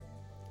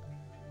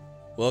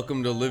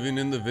Welcome to living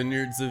in the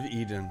Vineyards of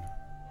Eden,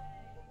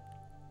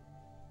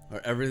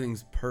 where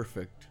everything's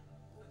perfect.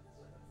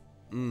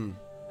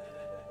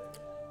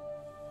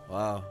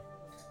 Wow.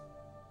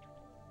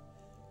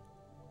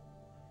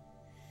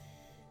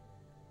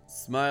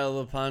 Smile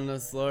upon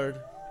us, Lord.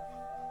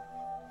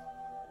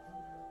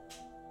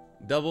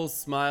 Double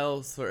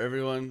smiles for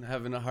everyone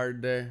having a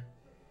hard day.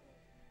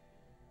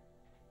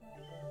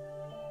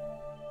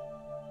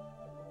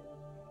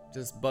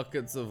 Just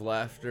buckets of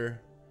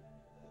laughter.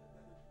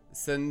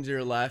 Send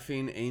your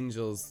laughing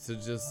angels to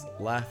just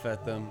laugh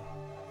at them.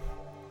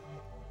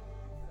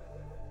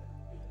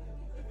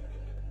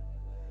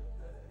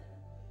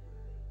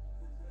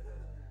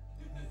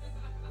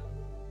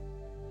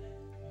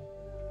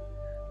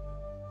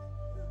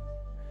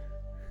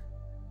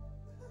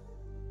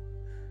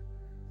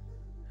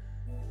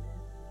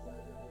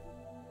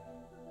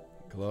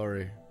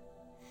 Glory.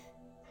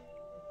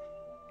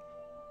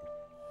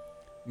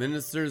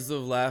 Ministers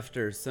of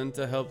laughter sent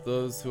to help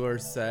those who are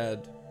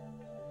sad.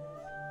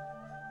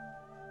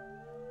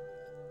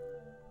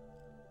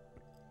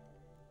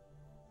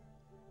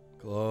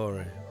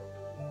 Glory.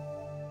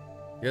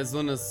 You guys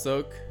want to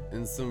soak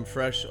in some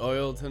fresh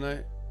oil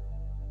tonight?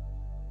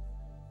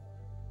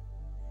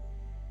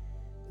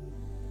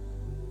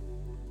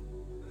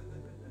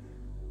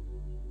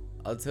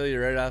 I'll tell you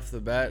right off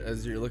the bat,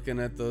 as you're looking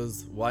at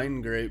those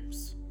wine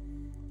grapes,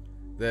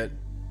 that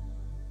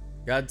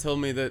God told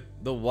me that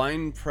the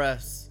wine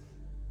press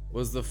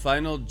was the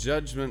final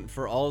judgment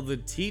for all the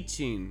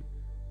teaching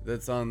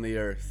that's on the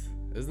earth.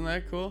 Isn't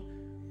that cool?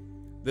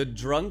 The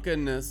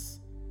drunkenness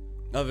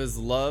of his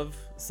love,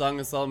 Song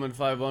of Solomon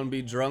 5:1,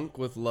 be drunk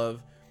with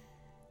love,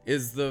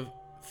 is the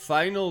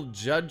final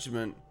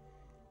judgment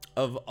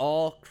of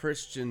all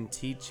Christian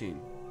teaching.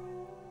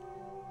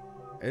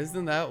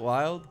 Isn't that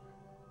wild?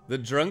 The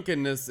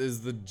drunkenness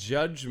is the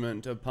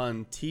judgment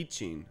upon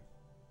teaching.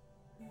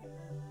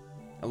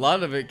 A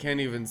lot of it can't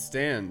even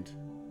stand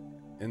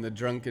in the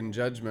drunken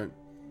judgment.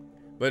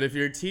 But if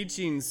your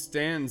teaching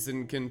stands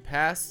and can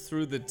pass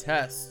through the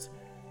test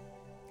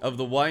of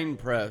the wine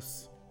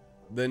press,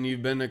 then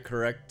you've been a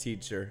correct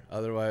teacher.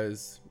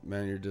 Otherwise,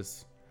 man, you're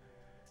just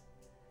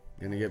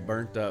gonna get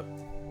burnt up.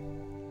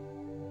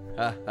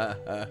 Ha ha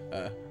ha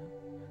ha.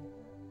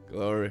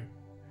 Glory.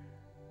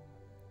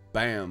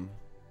 Bam.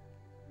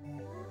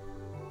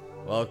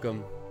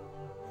 Welcome.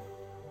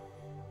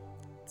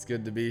 It's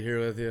good to be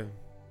here with you.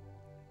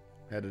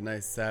 Had a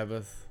nice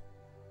Sabbath.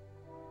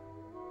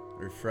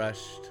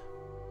 Refreshed.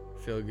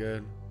 Feel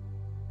good.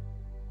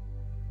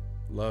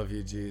 Love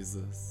you,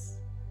 Jesus.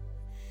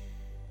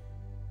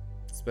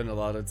 Spent a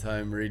lot of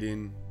time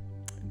reading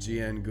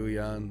Jian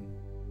Guyan.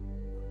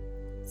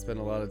 Spent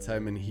a lot of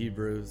time in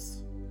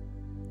Hebrews.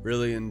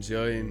 Really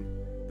enjoying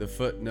the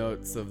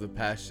footnotes of the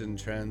Passion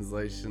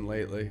Translation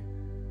lately.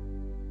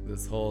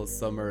 This whole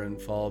summer and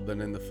fall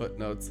been in the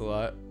footnotes a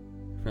lot.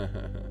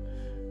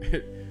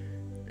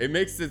 It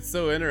makes it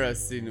so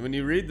interesting. When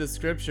you read the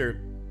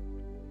scripture,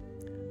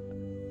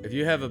 if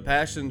you have a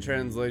Passion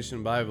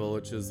Translation Bible,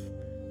 which is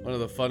one of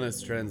the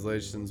funnest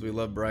translations, we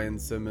love Brian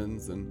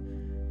Simmons and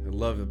I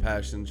love the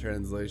Passion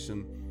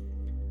Translation.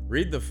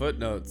 Read the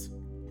footnotes.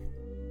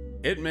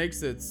 It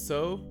makes it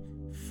so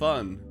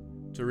fun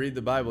to read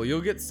the Bible.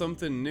 You'll get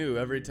something new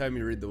every time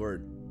you read the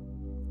word.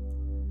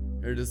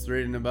 You're just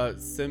reading about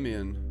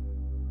Simeon,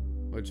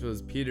 which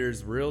was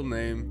Peter's real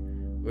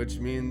name, which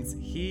means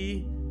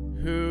he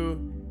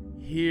who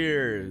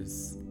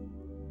hears.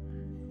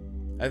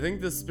 I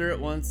think the Spirit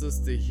wants us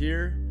to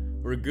hear.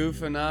 We're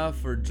goofing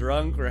off, we're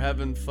drunk, we're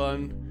having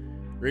fun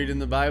reading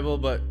the Bible,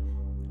 but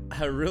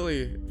I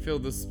really feel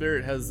the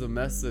Spirit has a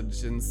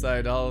message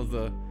inside all of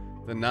the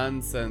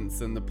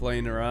nonsense and the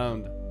playing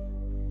around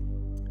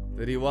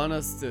that He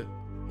wants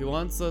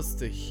us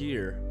to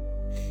hear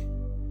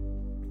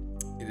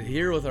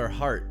with our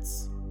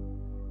hearts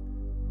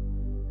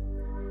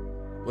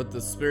what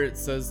the Spirit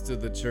says to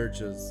the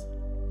churches.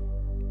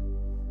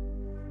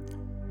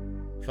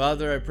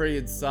 Father, I pray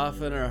You'd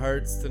soften our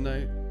hearts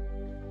tonight.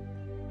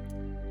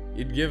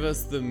 You'd give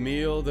us the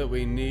meal that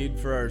we need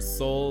for our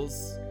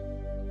souls.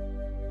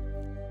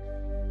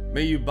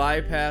 May You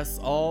bypass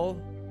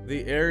all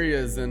the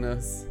areas in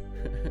us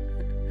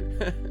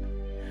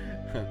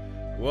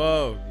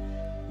whoa,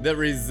 that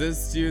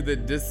resist You,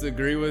 that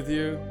disagree with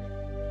You,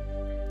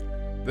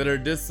 that are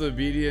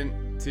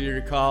disobedient to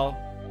Your call.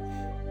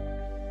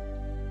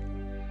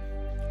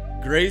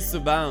 Grace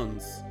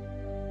abounds.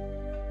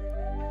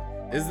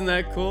 Isn't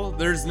that cool?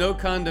 There's no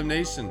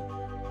condemnation.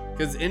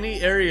 Because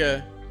any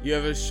area you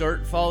have a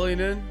shortfalling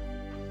in,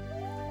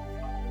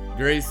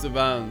 grace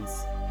abounds.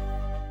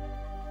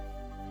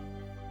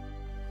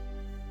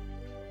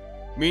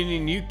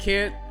 Meaning you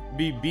can't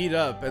be beat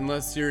up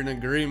unless you're in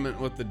agreement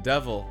with the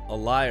devil, a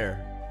liar.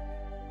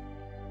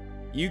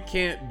 You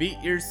can't beat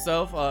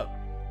yourself up.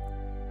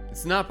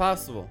 It's not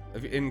possible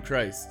in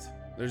Christ.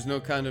 There's no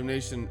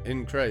condemnation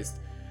in Christ.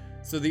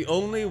 So the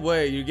only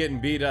way you're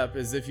getting beat up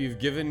is if you've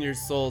given your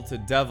soul to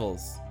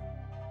devils.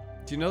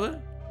 Do you know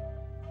that?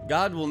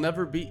 God will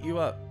never beat you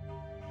up.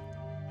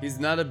 He's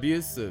not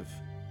abusive.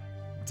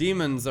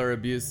 Demons are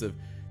abusive.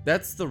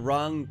 That's the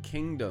wrong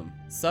kingdom.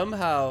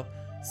 Somehow,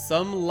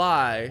 some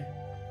lie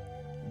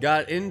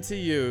got into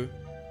you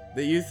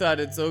that you thought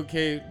it's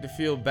okay to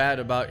feel bad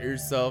about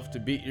yourself, to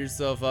beat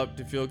yourself up,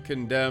 to feel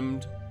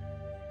condemned.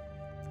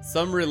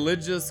 Some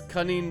religious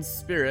cunning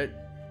spirit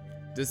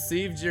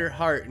deceived your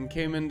heart and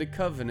came into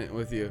covenant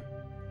with you.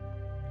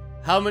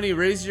 How many,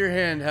 raise your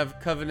hand, have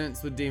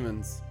covenants with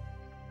demons?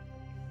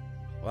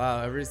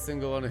 Wow, every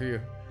single one of you.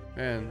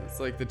 Man, it's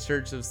like the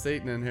church of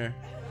Satan in here.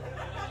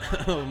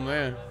 Oh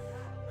man.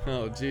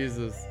 Oh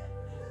Jesus.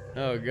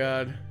 Oh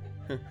God.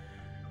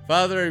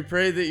 Father, I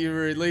pray that you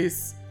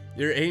release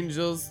your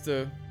angels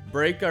to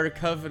break our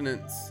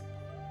covenants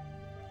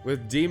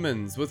with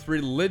demons, with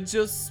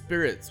religious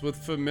spirits, with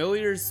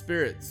familiar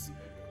spirits.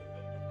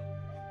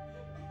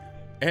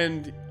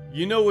 And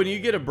you know, when you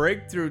get a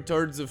breakthrough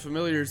towards a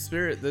familiar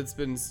spirit that's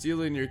been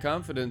stealing your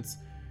confidence,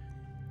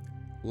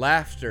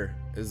 laughter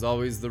is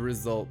always the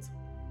result.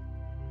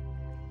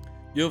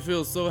 You'll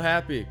feel so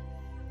happy.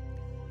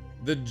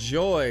 The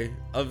joy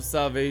of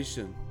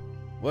salvation.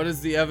 What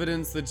is the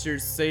evidence that you're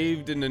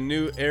saved in a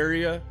new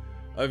area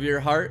of your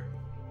heart?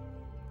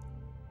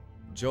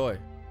 Joy.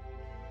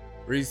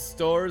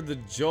 Restore the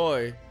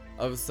joy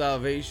of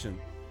salvation.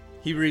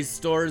 He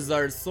restores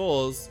our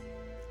souls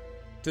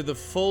to the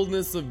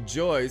fullness of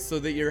joy so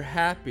that you're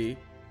happy,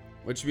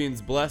 which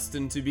means blessed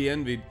and to be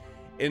envied,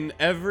 in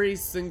every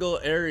single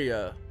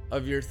area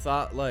of your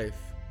thought life.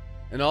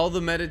 And all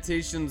the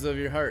meditations of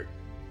your heart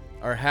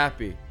are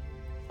happy.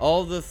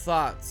 All the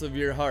thoughts of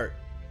your heart,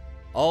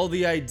 all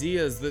the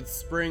ideas that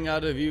spring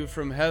out of you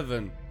from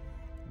heaven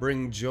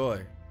bring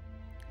joy,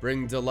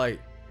 bring delight,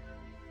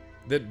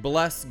 that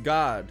bless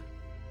God,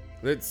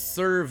 that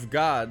serve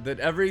God,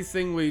 that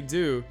everything we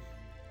do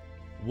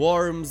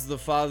warms the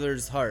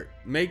Father's heart,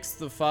 makes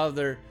the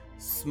Father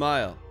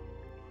smile.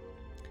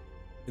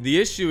 The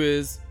issue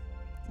is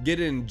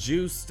getting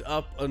juiced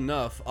up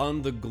enough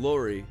on the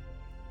glory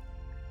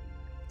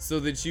so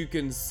that you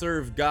can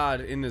serve God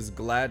in His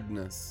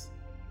gladness,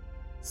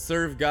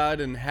 serve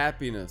God in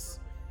happiness.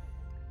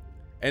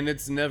 And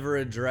it's never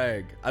a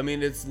drag. I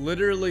mean, it's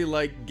literally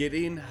like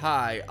getting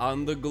high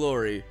on the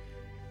glory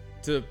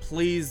to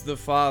please the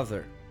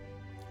Father.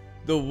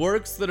 The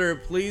works that are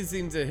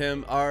pleasing to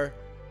Him are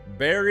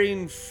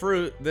bearing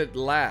fruit that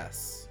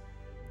lasts.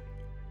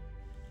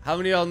 How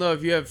many of y'all know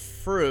if you have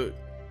fruit,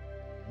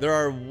 there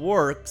are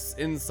works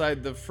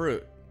inside the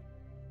fruit?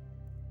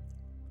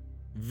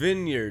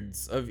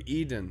 Vineyards of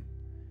Eden.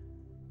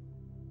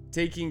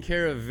 Taking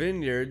care of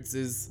vineyards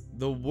is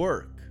the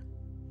work.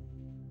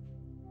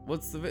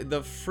 What's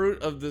the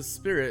fruit of the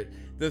Spirit?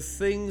 The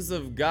things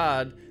of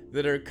God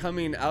that are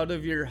coming out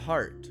of your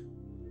heart.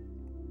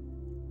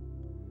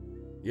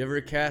 You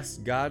ever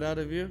cast God out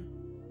of you?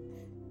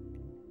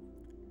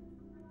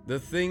 The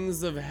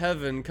things of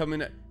heaven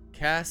coming out.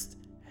 Cast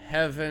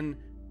heaven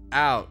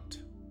out.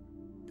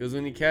 Because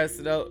when you cast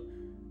it out,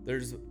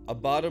 there's a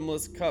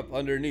bottomless cup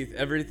underneath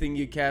everything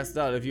you cast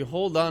out. If you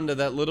hold on to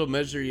that little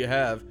measure you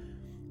have,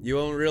 you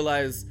won't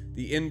realize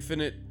the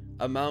infinite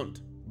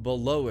amount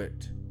below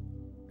it.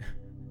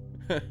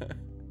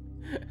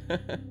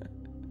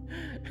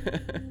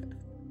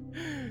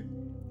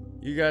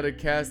 You gotta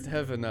cast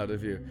heaven out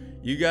of you.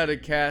 You gotta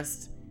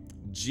cast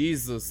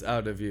Jesus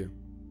out of you.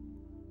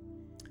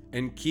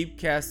 And keep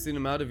casting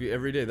him out of you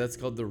every day. That's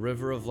called the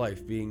river of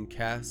life, being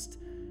cast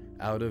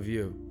out of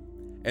you.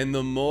 And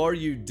the more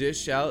you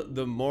dish out,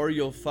 the more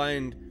you'll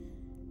find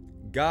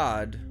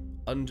God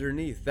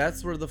underneath.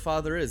 That's where the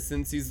Father is,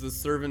 since he's the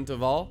servant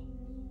of all.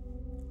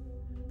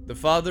 The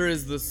Father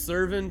is the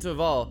servant of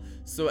all.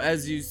 So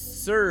as you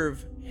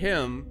serve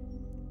him,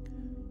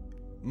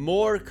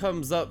 more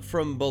comes up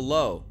from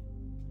below.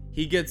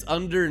 He gets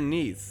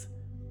underneath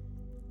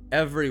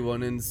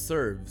everyone and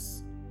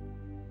serves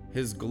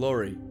his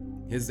glory,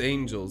 his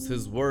angels,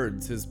 his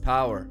words, his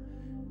power.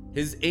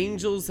 His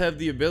angels have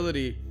the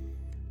ability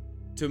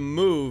to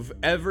move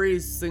every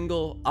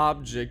single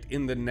object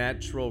in the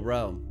natural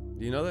realm.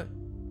 Do you know that?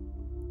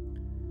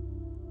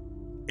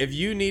 If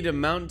you need a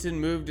mountain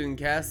moved and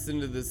cast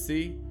into the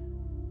sea,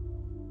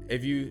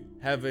 if you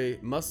have a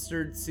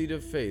mustard seed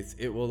of faith,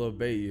 it will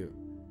obey you.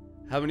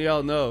 How many of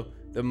y'all know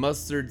the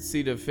mustard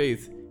seed of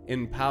faith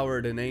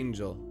empowered an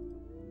angel?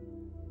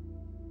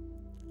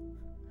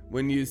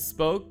 When you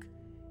spoke,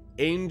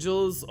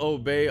 angels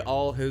obey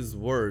all his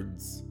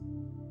words.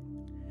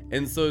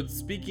 And so it's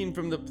speaking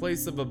from the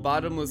place of a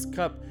bottomless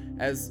cup,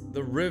 as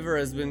the river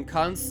has been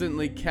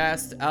constantly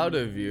cast out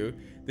of you,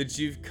 that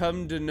you've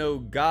come to know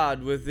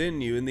God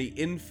within you in the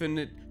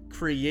infinite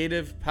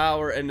creative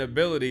power and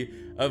ability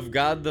of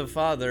God the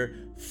Father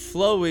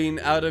flowing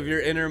out of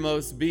your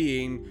innermost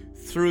being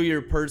through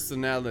your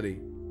personality.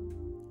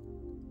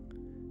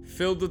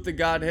 Filled with the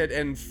Godhead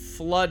and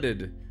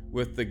flooded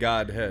with the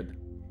Godhead.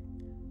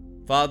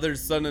 Father,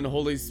 Son, and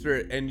Holy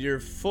Spirit, and you're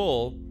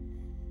full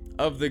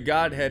of the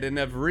Godhead and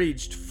have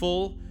reached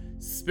full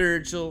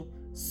spiritual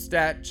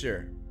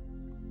stature.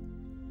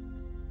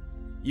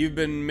 You've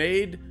been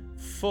made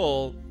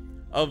full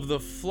of the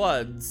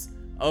floods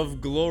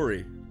of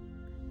glory.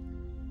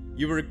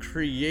 You were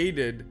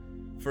created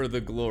for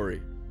the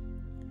glory.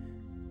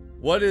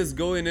 What is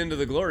going into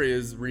the glory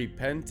is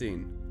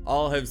repenting.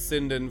 All have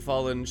sinned and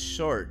fallen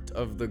short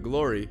of the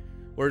glory.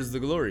 Where's the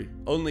glory?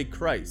 Only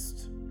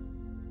Christ.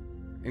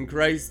 And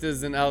Christ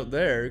isn't out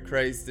there.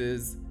 Christ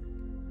is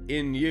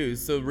in you.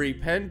 So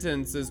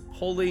repentance is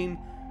pulling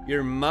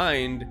your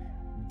mind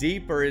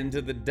deeper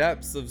into the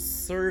depths of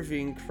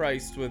serving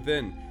Christ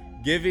within.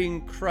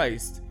 Giving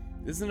Christ.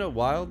 Isn't it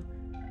wild?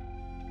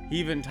 He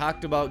even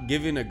talked about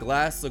giving a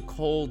glass of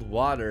cold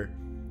water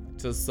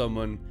to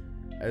someone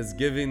as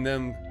giving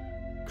them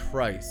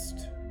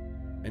Christ.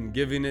 And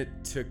giving it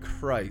to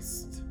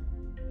Christ.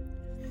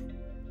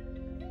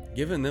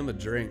 Giving them a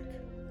drink.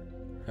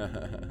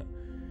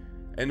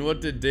 And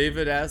what did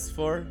David ask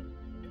for?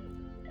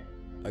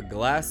 A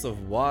glass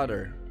of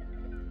water.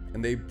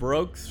 And they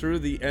broke through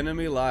the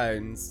enemy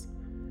lines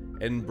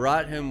and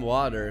brought him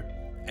water,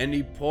 and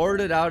he poured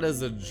it out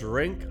as a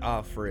drink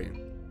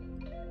offering.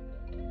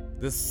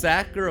 The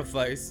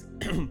sacrifice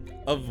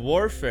of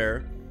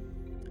warfare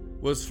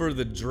was for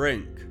the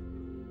drink.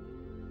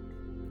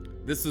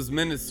 This is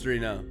ministry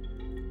now.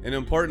 An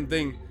important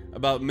thing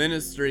about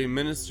ministering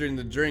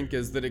the drink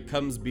is that it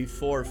comes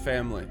before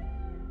family.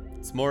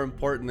 It's more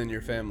important than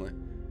your family.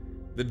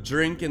 The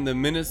drink in the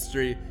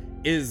ministry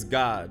is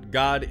God.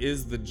 God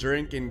is the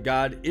drink, and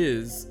God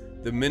is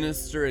the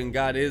minister, and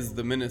God is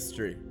the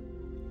ministry.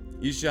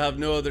 You shall have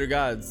no other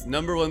gods.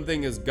 Number one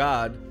thing is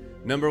God.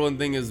 Number one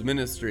thing is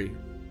ministry.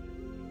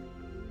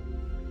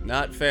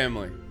 Not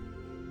family.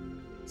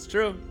 It's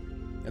true.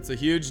 It's a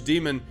huge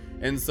demon.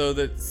 And so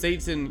that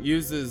Satan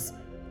uses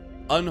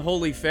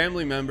unholy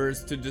family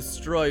members to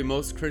destroy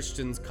most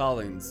Christians'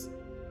 callings,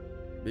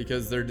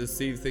 because they're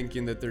deceived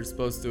thinking that they're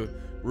supposed to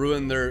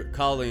ruin their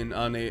calling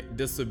on a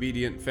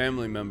disobedient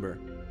family member.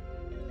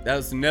 That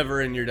was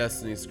never in your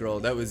destiny scroll.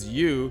 That was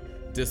you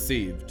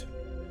deceived.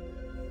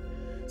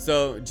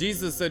 So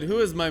Jesus said, "Who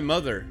is my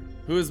mother?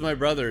 Who is my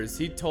brothers?"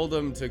 He told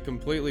them to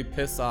completely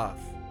piss off.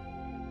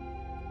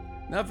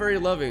 Not very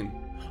loving.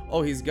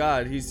 Oh, he's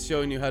God. He's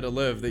showing you how to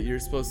live, that you're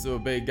supposed to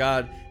obey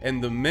God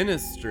and the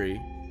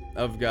ministry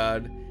of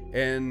God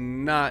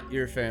and not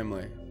your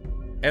family.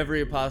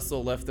 Every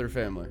apostle left their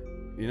family.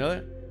 You know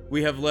that?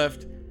 We have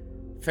left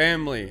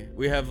family.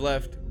 We have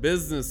left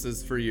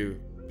businesses for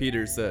you,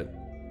 Peter said.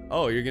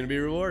 Oh, you're going to be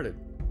rewarded.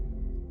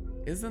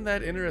 Isn't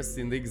that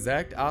interesting? The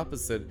exact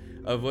opposite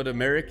of what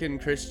American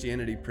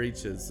Christianity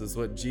preaches is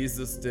what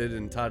Jesus did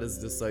and taught his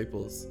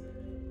disciples.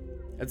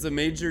 That's a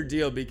major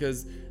deal,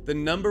 because the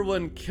number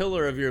one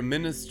killer of your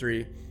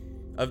ministry,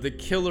 of the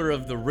killer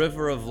of the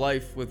river of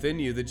life within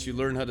you that you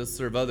learn how to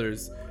serve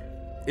others,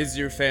 is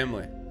your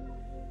family.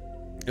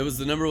 It was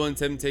the number one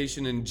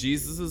temptation in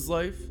Jesus'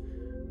 life.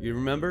 You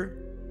remember?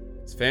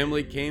 His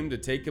family came to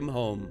take him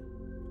home.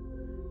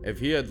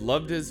 If he had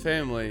loved his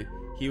family,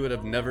 he would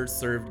have never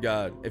served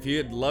God. If he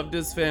had loved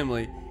his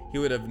family, he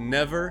would have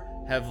never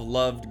have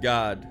loved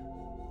God.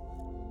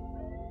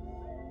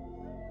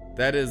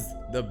 That is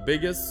the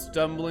biggest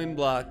stumbling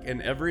block in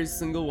every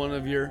single one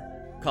of your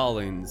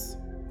callings.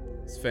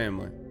 It's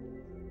family.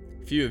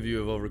 Few of you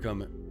have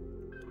overcome it.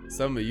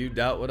 Some of you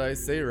doubt what I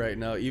say right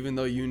now, even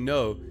though you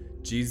know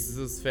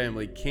Jesus'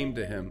 family came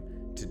to him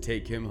to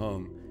take him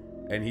home.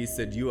 And he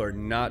said, "You are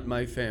not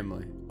my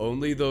family.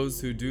 Only those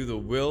who do the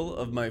will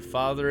of my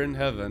Father in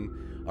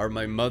heaven are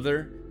my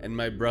mother and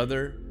my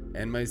brother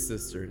and my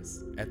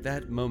sisters." At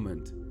that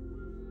moment,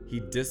 he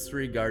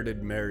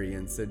disregarded Mary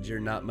and said, "You're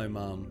not my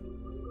mom."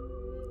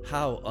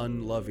 How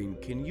unloving.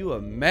 Can you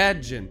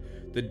imagine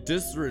the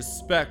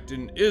disrespect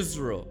in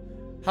Israel?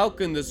 How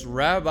can this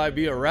rabbi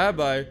be a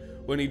rabbi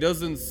when he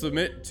doesn't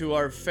submit to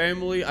our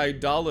family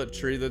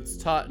idolatry that's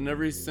taught in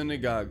every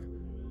synagogue?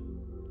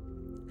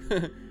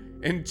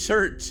 In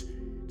church,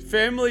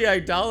 family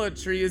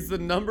idolatry is the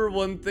number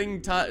one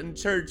thing taught in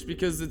church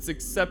because it's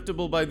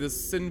acceptable by the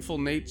sinful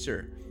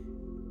nature.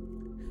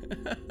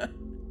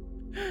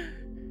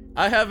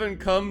 I haven't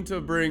come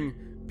to bring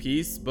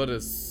peace, but a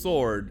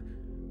sword.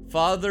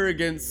 Father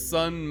against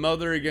son,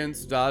 mother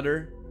against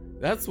daughter.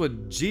 That's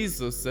what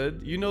Jesus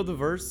said. You know the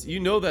verse. You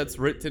know that's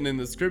written in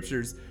the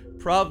scriptures.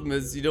 Problem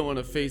is, you don't want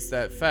to face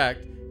that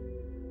fact,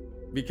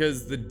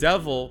 because the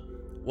devil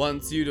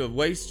wants you to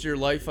waste your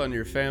life on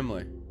your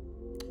family.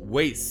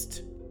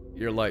 Waste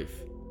your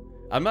life.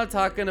 I'm not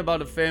talking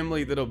about a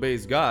family that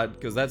obeys God,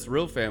 because that's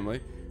real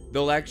family.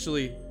 They'll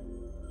actually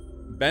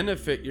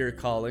benefit your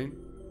calling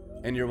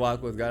and your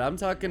walk with God. I'm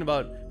talking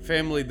about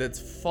family that's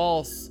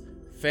false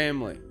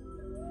family.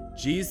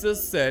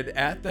 Jesus said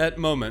at that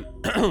moment,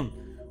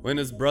 when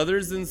his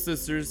brothers and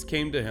sisters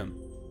came to him,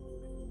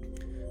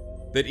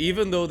 that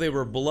even though they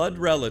were blood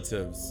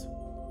relatives,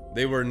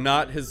 they were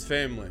not his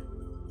family.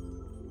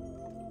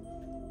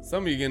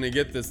 Some of you are going to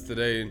get this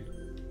today and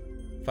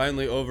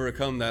finally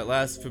overcome that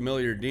last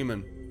familiar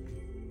demon.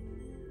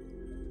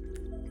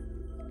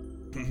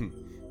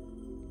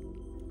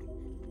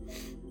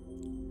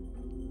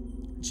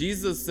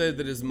 Jesus said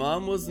that his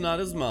mom was not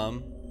his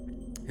mom.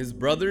 His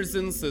brothers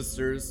and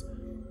sisters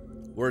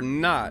were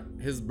not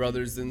his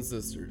brothers and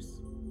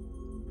sisters.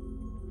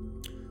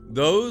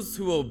 Those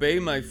who obey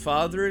my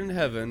Father in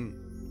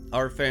heaven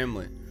are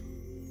family.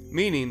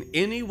 Meaning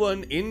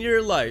anyone in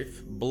your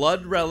life,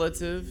 blood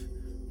relative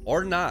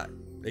or not.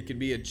 It could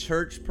be a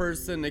church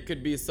person. It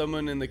could be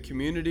someone in the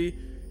community.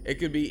 It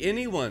could be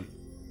anyone.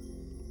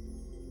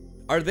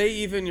 Are they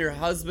even your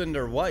husband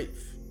or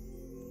wife?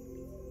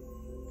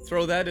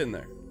 Throw that in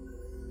there.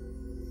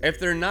 If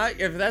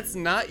that's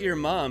not your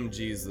mom,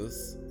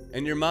 Jesus,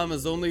 and your mom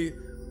is only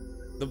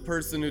the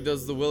person who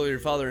does the will of your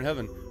Father in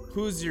heaven,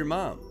 who's your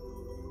mom?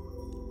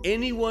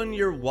 Anyone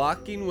you're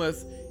walking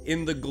with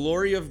in the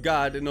glory of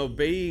God and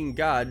obeying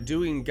God,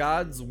 doing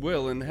God's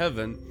will in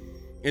heaven,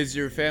 is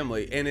your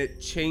family, and it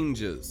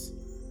changes.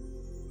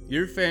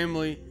 Your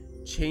family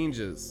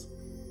changes.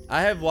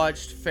 I have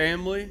watched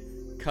family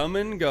come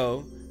and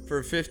go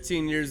for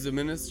 15 years of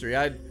ministry.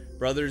 I had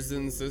brothers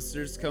and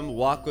sisters come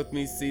walk with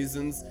me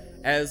seasons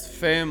as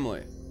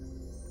family,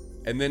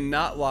 and then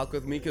not walk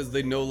with me because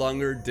they no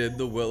longer did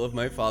the will of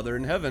my Father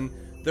in heaven.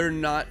 They're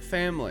not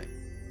family.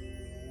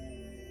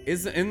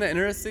 Isn't that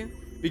interesting?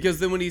 Because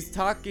then when he's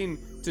talking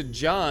to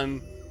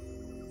John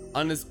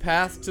on his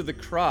path to the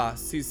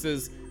cross, he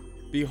says,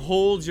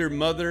 behold your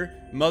mother,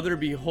 mother,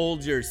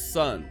 behold your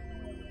son.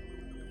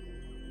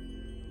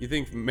 You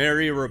think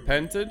Mary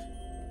repented?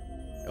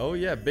 Oh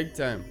yeah, big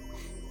time.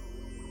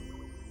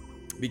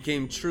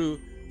 Became true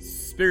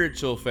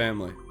spiritual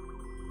family.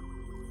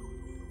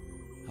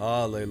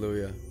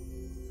 Hallelujah.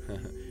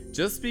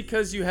 Just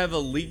because you have a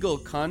legal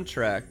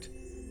contract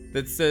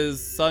that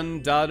says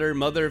son, daughter,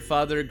 mother,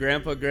 father,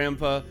 grandpa,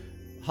 grandpa,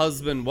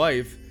 husband,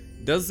 wife,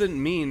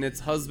 doesn't mean it's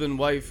husband,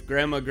 wife,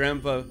 grandma,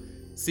 grandpa.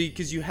 See,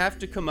 because you have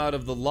to come out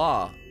of the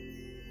law.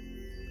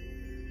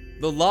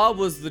 The law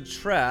was the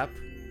trap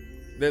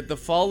that the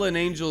fallen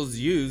angels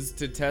used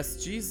to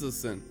test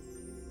Jesus in.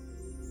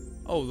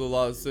 Oh, the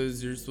law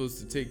says you're supposed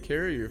to take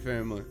care of your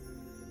family.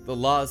 The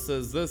law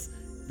says this.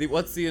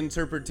 What's the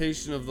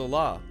interpretation of the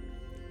law?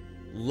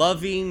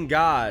 Loving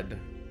God.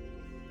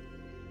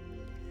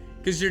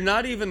 Because you're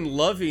not even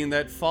loving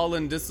that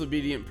fallen,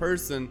 disobedient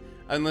person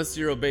unless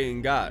you're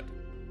obeying God.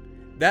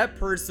 That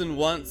person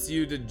wants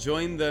you to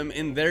join them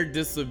in their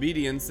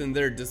disobedience and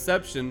their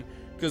deception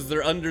because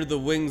they're under the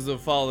wings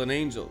of fallen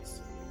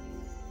angels.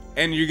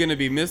 And you're going to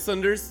be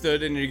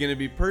misunderstood and you're going to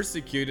be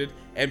persecuted,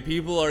 and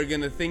people are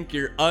going to think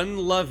you're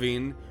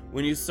unloving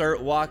when you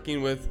start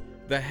walking with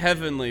the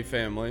heavenly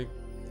family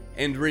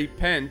and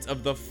repent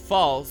of the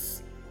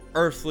false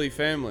earthly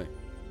family.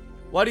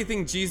 Why do you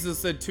think Jesus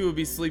said two will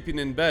be sleeping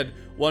in bed,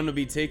 one will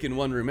be taken,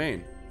 one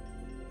remain?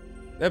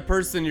 That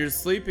person you're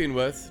sleeping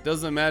with,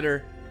 doesn't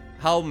matter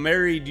how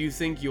married you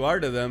think you are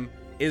to them,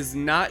 is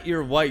not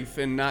your wife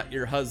and not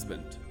your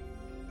husband.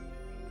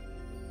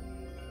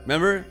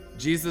 Remember,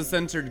 Jesus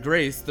entered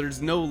grace.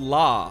 There's no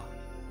law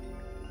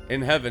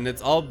in heaven.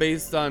 It's all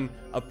based on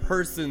a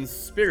person's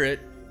spirit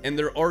and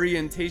their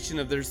orientation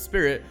of their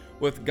spirit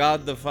with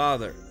God the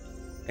Father.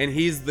 And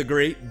he's the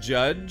great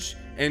judge,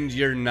 and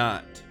you're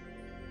not.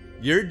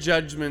 Your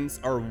judgments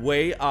are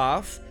way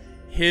off.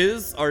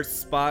 His are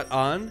spot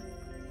on.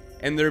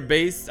 And they're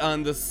based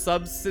on the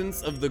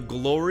substance of the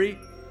glory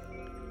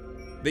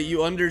that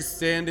you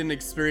understand and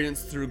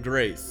experience through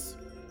grace.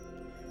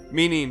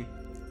 Meaning,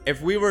 if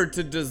we were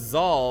to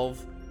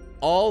dissolve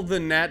all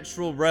the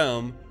natural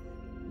realm,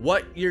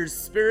 what your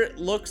spirit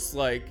looks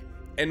like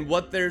and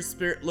what their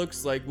spirit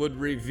looks like would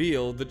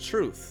reveal the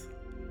truth.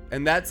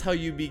 And that's how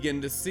you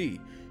begin to see.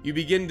 You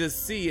begin to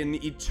see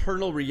in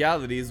eternal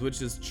realities,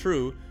 which is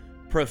true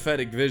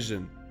prophetic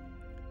vision.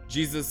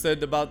 Jesus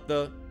said about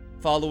the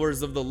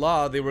followers of the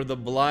law, they were the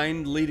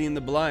blind leading the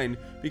blind,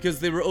 because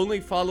they were only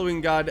following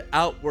God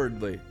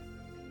outwardly.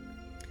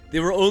 They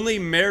were only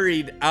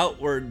married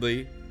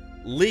outwardly,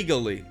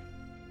 legally,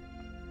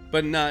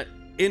 but not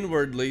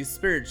inwardly,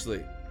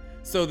 spiritually.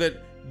 So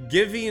that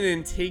giving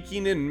and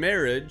taking in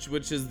marriage,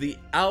 which is the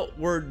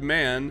outward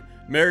man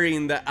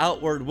marrying the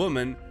outward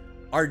woman,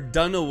 are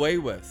done away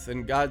with.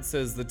 And God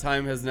says the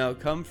time has now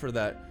come for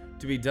that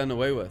to be done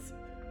away with.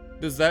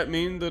 Does that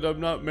mean that I'm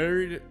not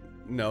married?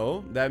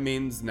 No, that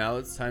means now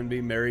it's time to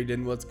be married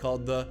in what's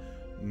called the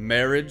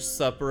marriage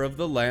supper of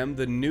the Lamb,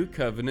 the new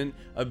covenant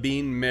of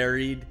being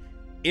married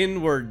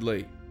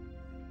inwardly.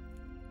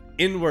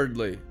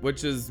 Inwardly,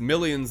 which is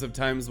millions of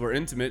times more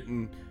intimate,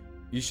 and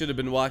you should have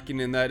been walking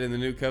in that in the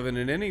new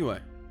covenant anyway.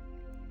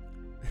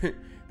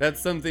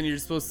 That's something you're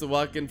supposed to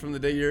walk in from the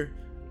day you're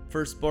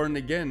first born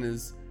again,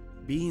 is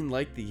being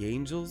like the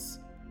angels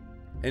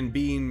and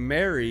being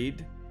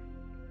married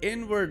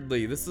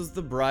inwardly. This is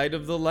the bride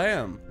of the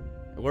Lamb.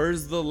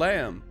 Where's the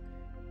Lamb?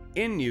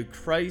 In you,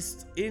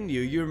 Christ in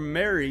you. You're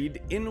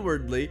married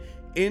inwardly.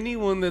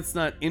 Anyone that's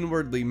not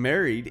inwardly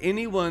married,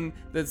 anyone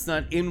that's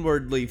not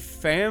inwardly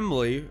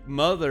family,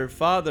 mother,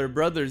 father,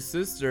 brother,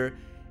 sister,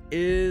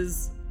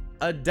 is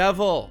a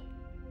devil.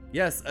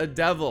 Yes, a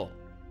devil.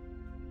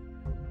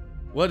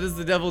 What does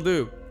the devil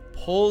do?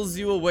 Pulls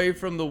you away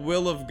from the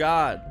will of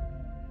God.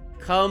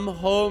 Come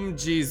home,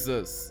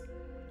 Jesus.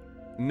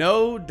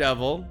 No,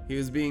 devil. He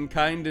was being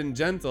kind and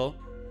gentle.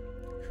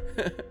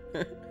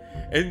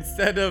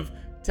 Instead of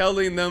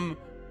telling them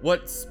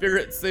what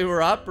spirits they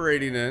were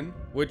operating in,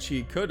 which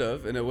he could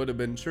have, and it would have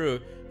been true.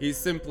 He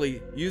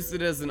simply used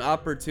it as an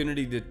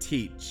opportunity to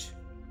teach.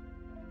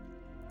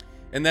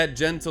 And that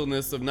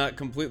gentleness of not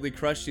completely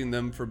crushing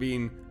them for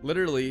being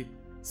literally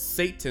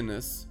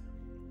Satanists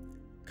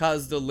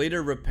caused a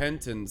later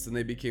repentance, and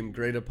they became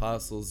great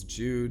apostles,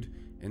 Jude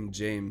and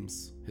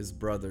James, his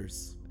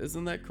brothers.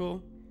 Isn't that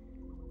cool?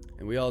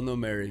 And we all know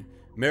Mary.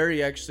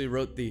 Mary actually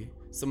wrote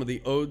some of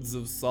the Odes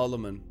of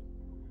Solomon,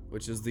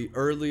 which is the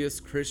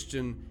earliest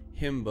Christian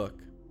hymn book,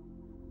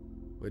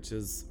 which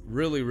is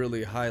really,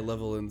 really high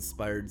level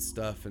inspired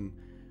stuff. And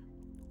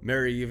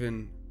Mary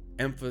even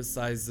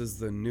emphasizes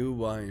the new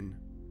wine.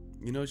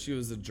 You know, she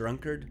was a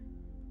drunkard.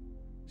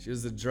 She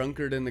was a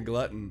drunkard and a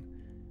glutton.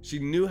 She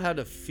knew how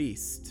to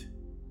feast.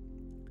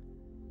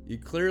 You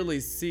clearly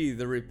see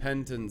the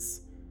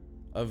repentance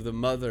of the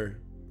mother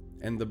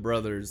and the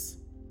brothers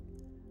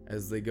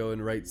as they go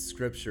and write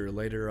scripture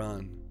later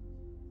on.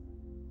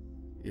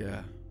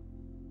 Yeah.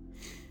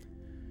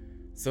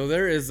 So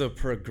there is a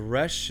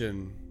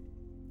progression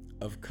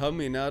of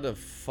coming out of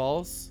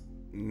false,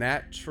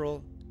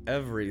 natural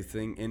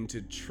everything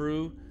into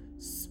true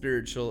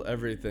spiritual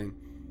everything.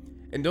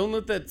 And don't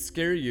let that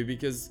scare you,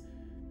 because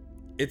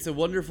it's a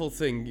wonderful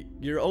thing.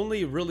 You're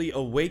only really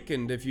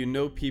awakened if you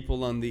know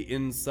people on the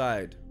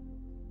inside.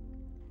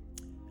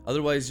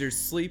 Otherwise, you're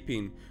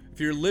sleeping. If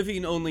you're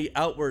living only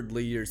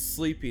outwardly, you're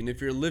sleeping.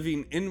 If you're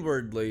living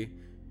inwardly,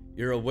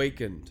 you're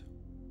awakened.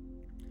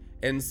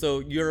 And so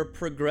you're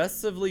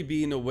progressively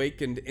being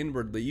awakened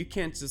inwardly. You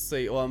can't just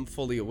say, oh, I'm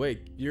fully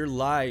awake. You're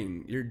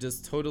lying. You're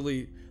just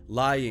totally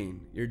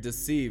lying. You're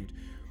deceived.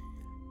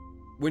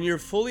 When you're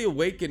fully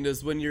awakened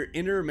is when your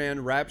inner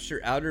man wraps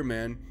your outer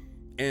man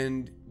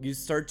and you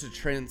start to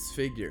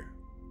transfigure.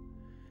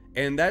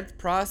 And that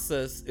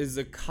process is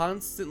a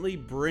constantly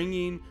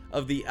bringing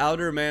of the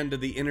outer man to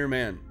the inner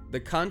man. The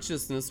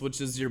consciousness,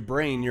 which is your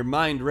brain, your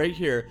mind right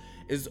here,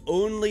 is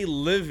only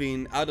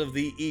living out of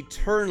the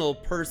eternal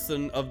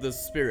person of the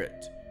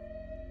Spirit.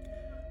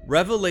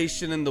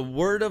 Revelation in the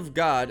Word of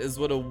God is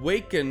what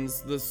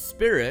awakens the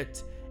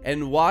Spirit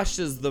and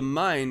washes the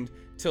mind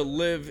to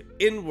live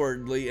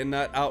inwardly and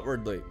not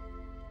outwardly.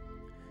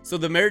 So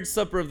the marriage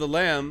supper of the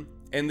Lamb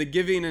and the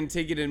giving and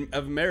taking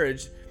of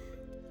marriage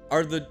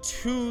are the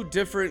two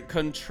different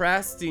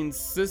contrasting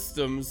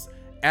systems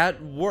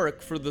at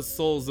work for the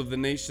souls of the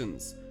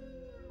nations.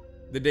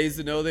 The days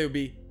of Noah, they would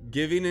be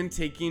giving and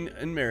taking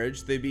in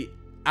marriage. They'd be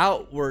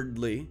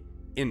outwardly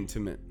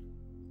intimate.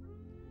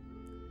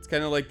 It's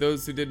kind of like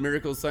those who did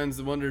miracles, signs,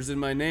 and wonders in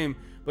my name,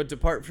 but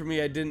depart from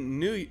me, I didn't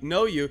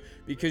know you,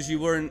 because you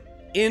weren't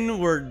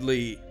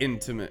inwardly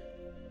intimate.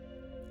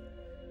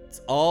 It's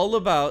all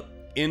about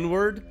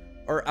inward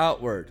or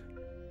outward.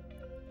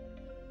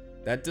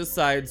 That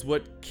decides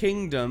what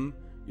kingdom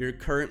you're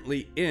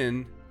currently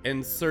in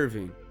and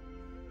serving.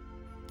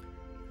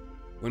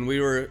 When we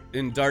were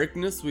in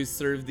darkness, we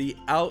served the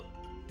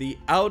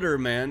outer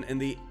man and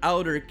the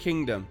outer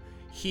kingdom,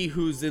 he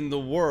who's in the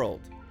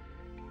world,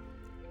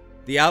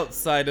 the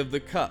outside of the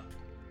cup.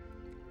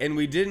 And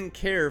we didn't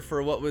care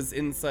for what was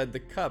inside the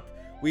cup.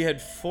 We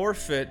had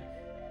forfeit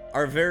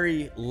our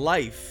very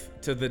life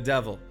to the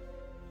devil.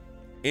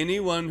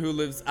 Anyone who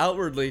lives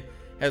outwardly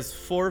has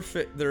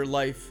forfeit their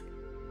life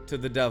to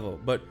the devil.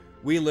 But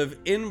we live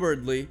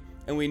inwardly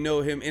and we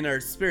know him in our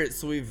spirit.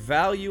 So we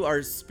value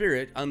our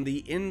spirit on the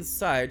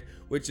inside,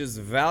 which is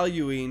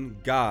valuing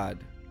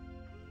God.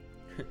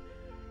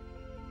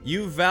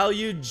 You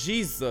value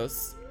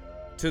Jesus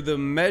to the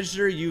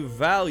measure you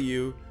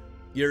value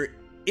your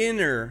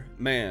inner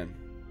man.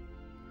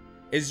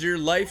 Is your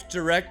life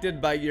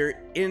directed by your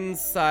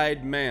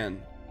inside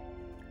man,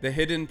 the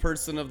hidden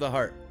person of the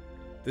heart,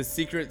 the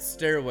secret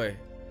stairway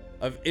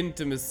of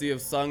intimacy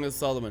of Song of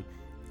Solomon?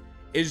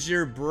 Is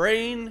your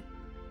brain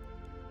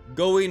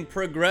going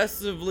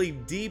progressively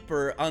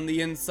deeper on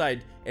the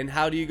inside? And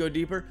how do you go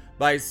deeper?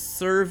 By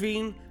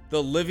serving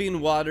the living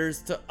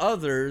waters to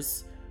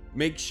others.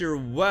 Makes your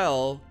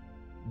well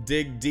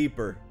dig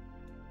deeper.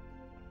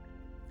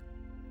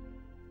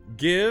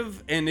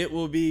 Give and it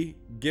will be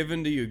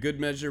given to you. Good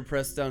measure,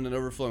 pressed down and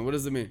overflowing. What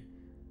does it mean?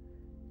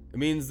 It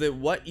means that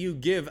what you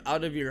give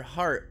out of your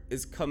heart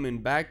is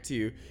coming back to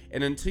you.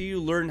 And until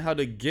you learn how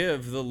to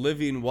give the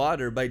living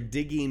water by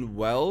digging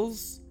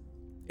wells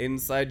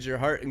inside your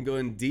heart and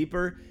going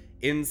deeper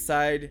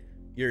inside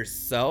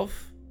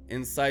yourself,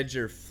 inside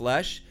your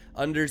flesh,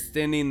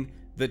 understanding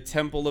the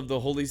temple of the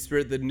Holy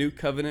Spirit, the new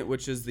covenant,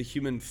 which is the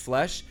human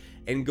flesh,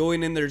 and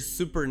going in there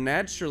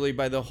supernaturally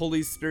by the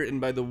Holy Spirit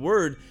and by the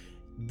Word,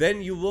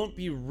 then you won't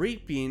be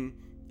reaping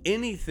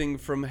anything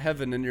from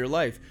heaven in your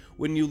life.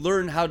 When you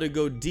learn how to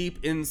go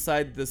deep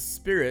inside the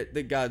Spirit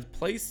that God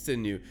placed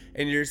in you,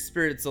 and your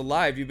spirit's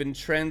alive, you've been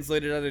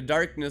translated out of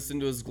darkness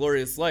into His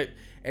glorious light,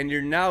 and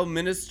you're now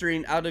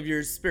ministering out of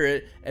your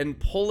spirit and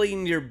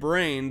pulling your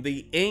brain,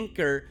 the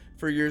anchor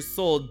for your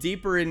soul,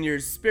 deeper in your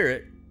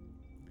spirit.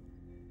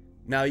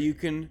 Now you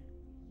can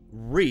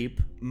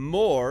reap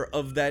more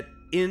of that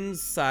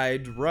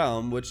inside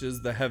realm, which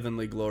is the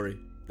heavenly glory.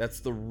 That's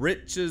the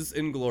riches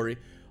in glory.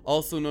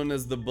 also known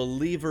as the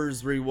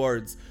believer's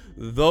rewards.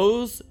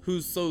 Those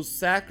who so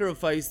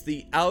sacrifice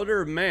the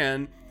outer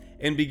man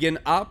and begin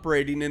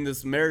operating in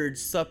this marriage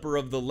supper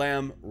of the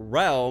Lamb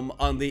realm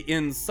on the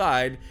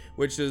inside,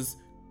 which is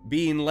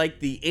being like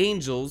the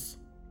angels,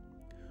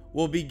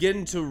 will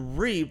begin to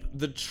reap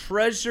the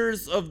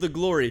treasures of the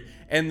glory.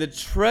 And the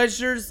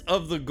treasures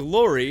of the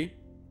glory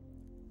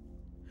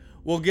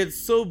will get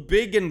so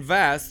big and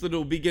vast that it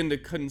will begin to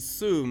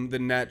consume the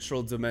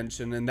natural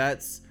dimension. And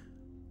that's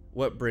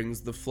what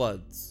brings the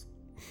floods.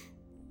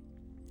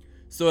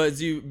 So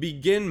as you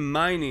begin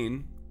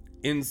mining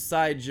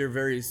inside your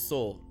very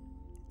soul,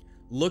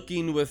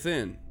 looking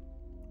within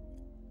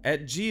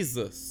at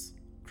Jesus,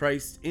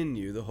 Christ in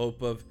you, the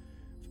hope of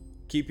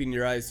keeping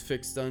your eyes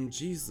fixed on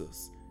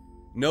Jesus.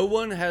 No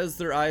one has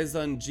their eyes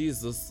on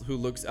Jesus who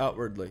looks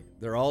outwardly.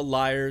 They're all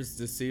liars,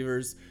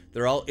 deceivers.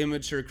 They're all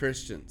immature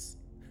Christians.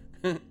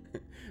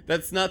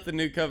 That's not the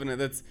new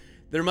covenant.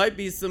 There might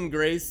be some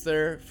grace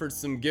there for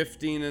some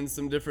gifting and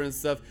some different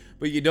stuff,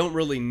 but you don't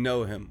really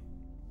know him.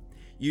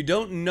 You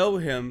don't know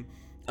him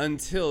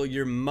until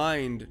your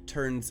mind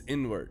turns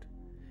inward.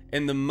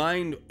 And the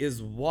mind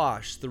is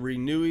washed, the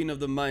renewing of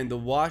the mind, the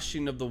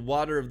washing of the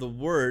water of the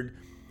word.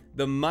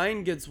 The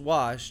mind gets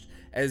washed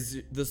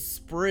as the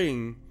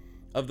spring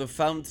of the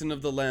fountain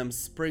of the Lamb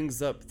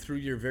springs up through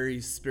your very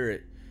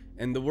spirit.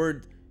 And the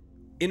word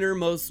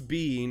innermost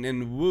being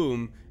and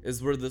womb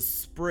is where the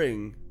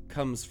spring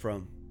comes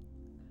from.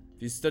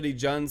 If you study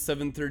John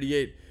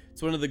 7:38,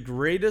 it's one of the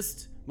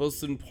greatest,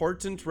 most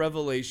important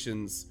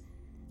revelations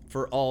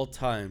for all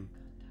time,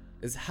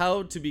 is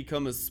how to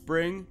become a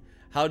spring,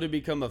 how to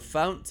become a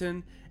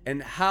fountain,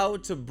 and how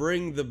to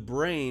bring the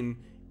brain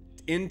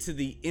into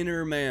the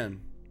inner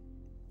man,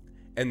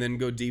 and then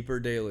go deeper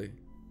daily.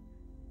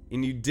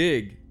 And you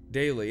dig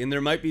daily. And there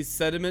might be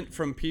sediment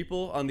from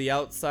people on the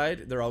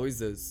outside. There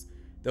always is.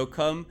 They'll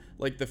come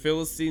like the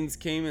Philistines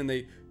came and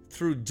they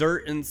threw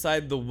dirt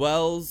inside the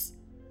wells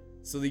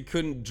so they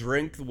couldn't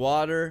drink the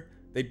water.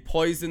 They'd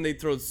poison,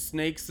 they'd throw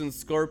snakes and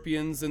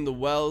scorpions in the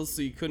wells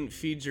so you couldn't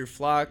feed your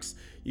flocks.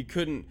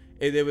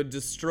 They would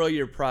destroy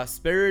your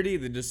prosperity,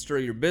 they'd destroy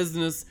your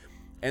business,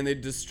 and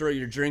they'd destroy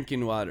your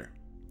drinking water.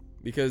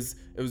 Because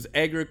it was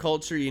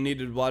agriculture, you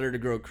needed water to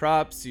grow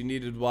crops, you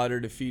needed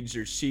water to feed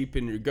your sheep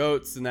and your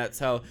goats, and that's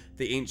how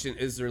the ancient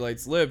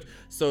Israelites lived.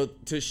 So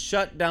to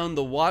shut down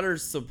the water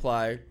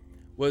supply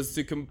was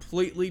to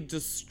completely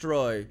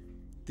destroy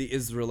the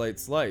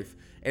Israelites' life.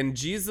 And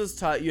Jesus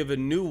taught you have a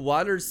new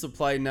water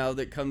supply now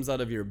that comes out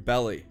of your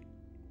belly.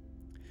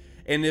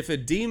 And if a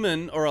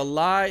demon or a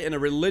lie and a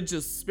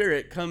religious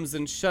spirit comes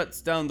and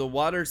shuts down the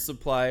water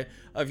supply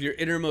of your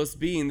innermost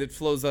being that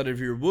flows out of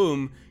your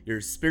womb, your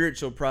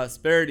spiritual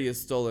prosperity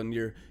is stolen,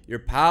 your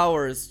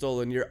power is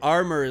stolen, your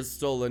armor is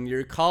stolen,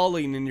 your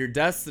calling and your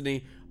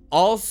destiny,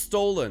 all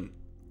stolen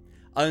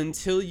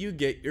until you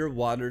get your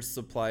water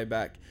supply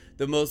back.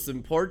 The most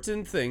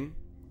important thing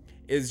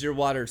is your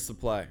water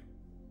supply.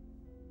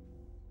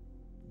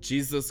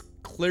 Jesus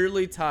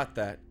clearly taught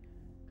that.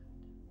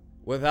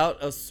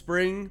 Without a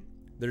spring,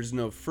 there's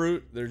no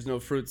fruit. There's no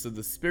fruits of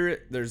the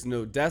Spirit. There's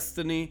no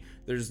destiny.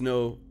 There's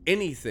no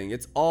anything.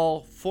 It's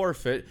all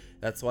forfeit.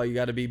 That's why you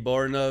got to be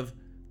born of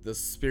the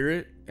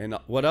Spirit. And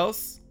what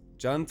else?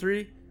 John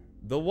 3?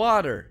 The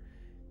water.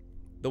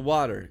 The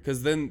water.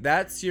 Because then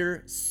that's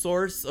your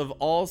source of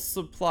all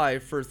supply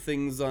for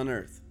things on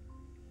earth.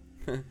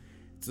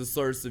 It's the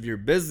source of your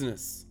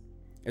business.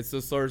 It's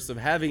the source of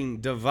having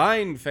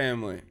divine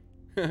family.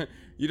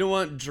 You don't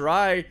want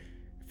dry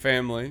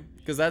family,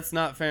 because that's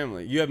not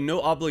family. You have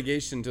no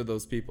obligation to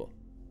those people.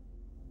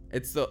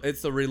 It's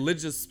the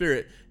religious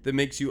spirit that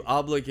makes you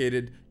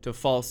obligated to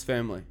false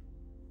family.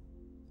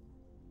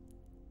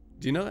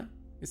 Do you know that?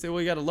 You say,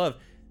 well, you got to love.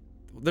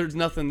 There's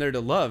nothing there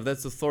to love.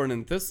 That's a thorn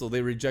and thistle.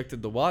 They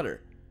rejected the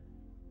water.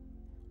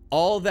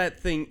 All that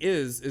thing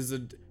is a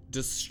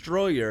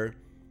destroyer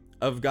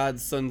of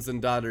God's sons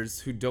and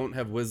daughters who don't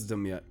have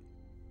wisdom yet.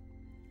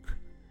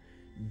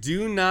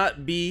 Do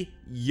not be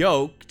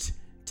yoked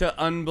to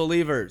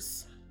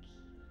unbelievers.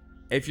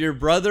 If your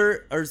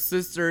brother or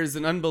sister is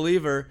an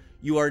unbeliever,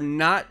 you are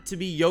not to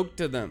be yoked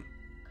to them.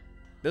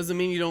 Doesn't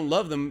mean you don't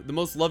love them. The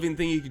most loving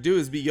thing you can do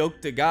is be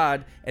yoked to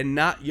God and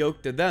not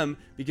yoked to them,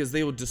 because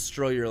they will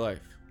destroy your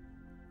life.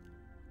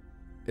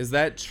 Is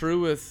that true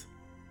with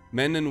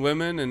men and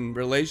women and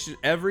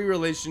every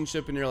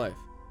relationship in your life?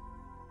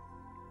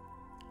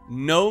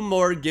 No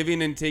more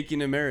giving and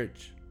taking in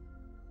marriage.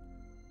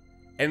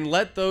 And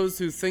let those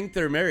who think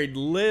they're married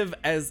live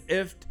as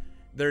if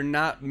they're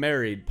not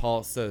married,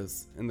 Paul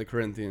says in the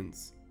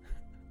Corinthians.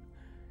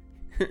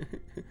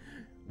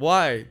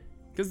 Why?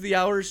 Because the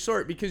hour is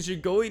short. Because you're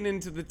going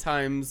into the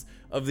times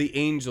of the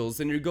angels,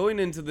 and you're going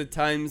into the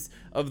times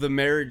of the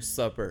marriage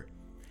supper.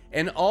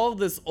 And all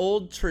this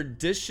old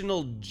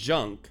traditional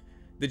junk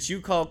that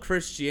you call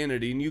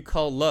Christianity and you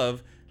call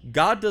love,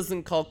 God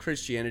doesn't call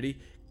Christianity.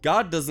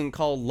 God doesn't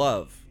call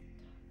love.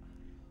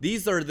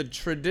 These are the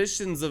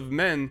traditions of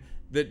men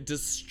that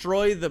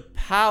destroy the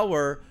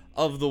power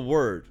of the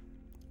word.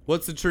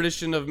 What's the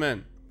tradition of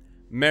men?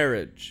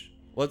 Marriage.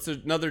 What's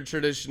another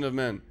tradition of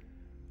men?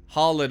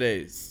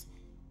 Holidays.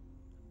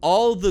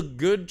 All the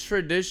good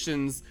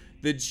traditions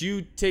that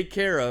you take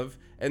care of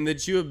and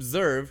that you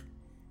observe,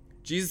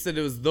 Jesus said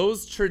it was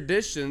those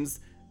traditions,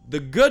 the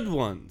good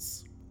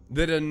ones,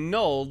 that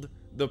annulled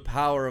the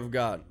power of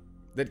God,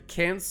 that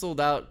canceled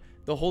out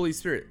the Holy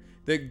Spirit,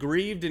 that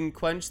grieved and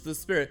quenched the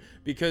Spirit,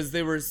 because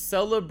they were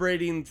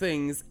celebrating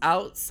things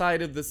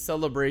outside of the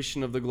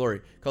celebration of the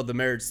glory, called the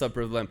marriage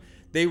supper of the Lamb.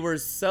 They were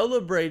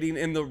celebrating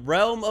in the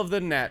realm of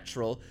the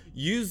natural,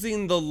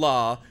 using the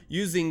law,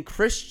 using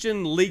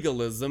Christian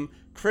legalism,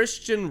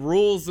 Christian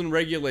rules and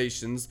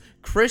regulations,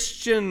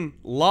 Christian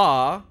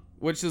law,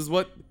 which is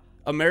what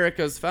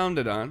America is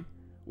founded on,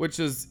 which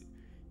is,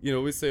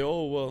 we say,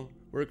 oh, well,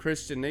 we're a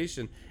Christian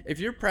nation. If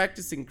you're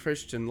practicing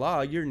Christian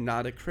law, you're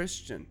not a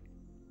Christian.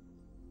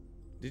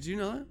 Did you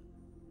know that?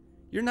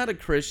 You're not a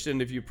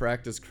Christian if you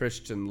practice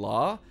Christian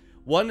law.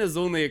 One is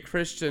only a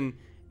Christian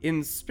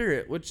in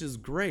spirit, which is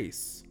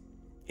grace,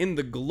 in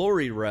the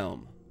glory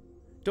realm.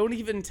 Don't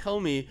even tell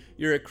me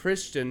you're a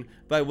Christian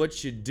by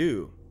what you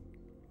do.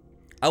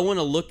 I want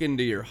to look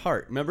into your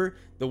heart. Remember,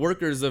 the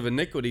workers of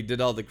iniquity did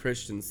all the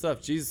Christian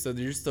stuff. Jesus said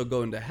you're still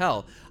going to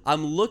hell.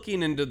 I'm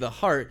looking into the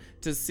heart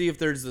to see if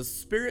there's a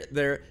spirit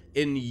there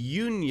in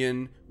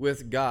union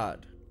with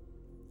God.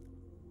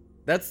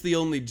 That's the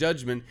only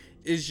judgment.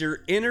 Is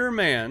your inner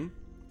man,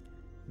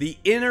 the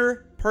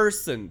inner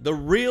person, the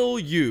real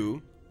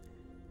you,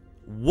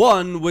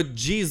 one with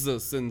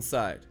Jesus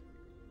inside?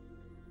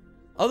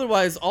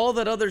 Otherwise, all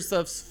that other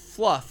stuff's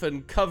fluff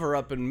and cover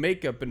up and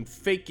makeup and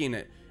faking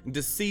it and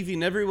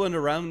deceiving everyone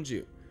around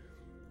you.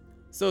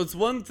 So it's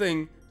one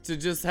thing to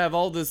just have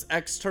all this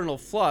external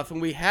fluff, and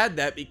we had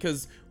that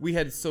because we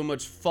had so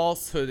much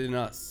falsehood in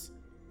us.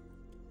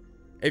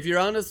 If you're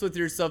honest with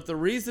yourself, the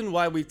reason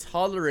why we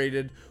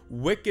tolerated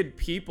wicked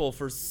people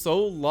for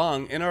so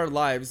long in our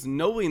lives,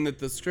 knowing that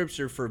the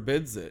scripture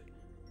forbids it,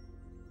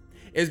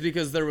 is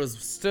because there was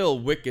still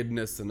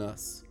wickedness in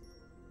us.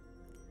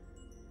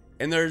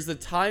 And there's a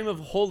time of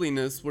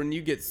holiness when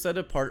you get set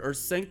apart or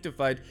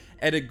sanctified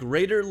at a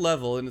greater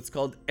level, and it's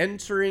called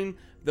entering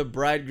the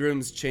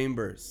bridegroom's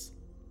chambers.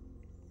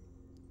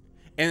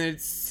 And it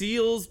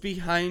seals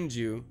behind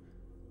you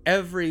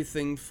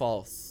everything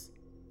false.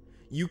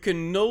 You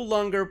can no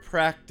longer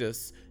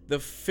practice the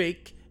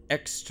fake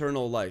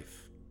external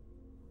life.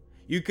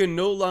 You can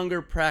no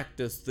longer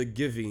practice the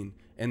giving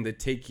and the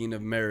taking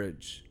of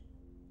marriage.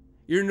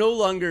 You're no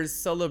longer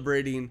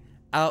celebrating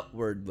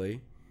outwardly,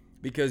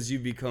 because you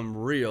become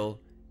real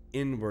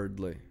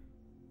inwardly.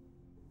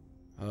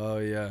 Oh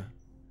yeah.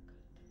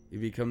 You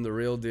become the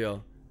real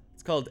deal.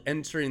 It's called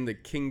entering the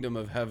kingdom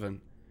of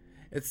heaven.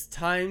 It's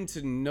time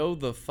to know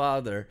the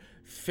Father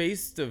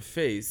face to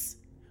face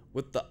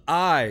with the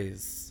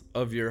eyes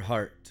of your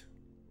heart.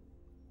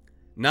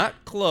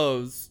 Not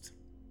closed,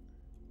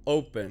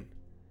 open,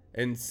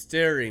 and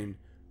staring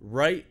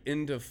right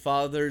into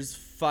Father's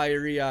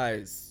fiery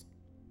eyes.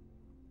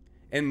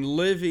 And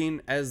living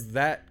as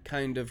that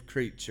kind of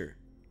creature.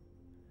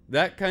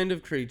 That kind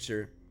of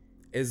creature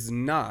is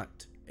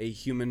not a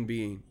human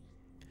being.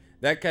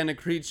 That kind of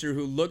creature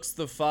who looks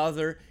the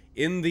Father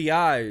in the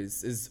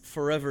eyes is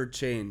forever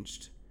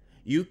changed.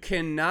 You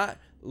cannot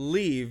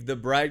leave the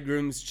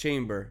bridegroom's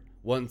chamber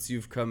once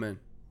you've come in.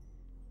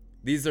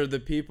 These are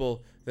the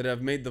people that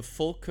have made the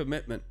full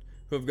commitment,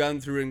 who have gone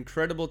through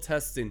incredible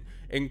testing,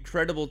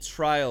 incredible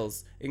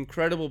trials,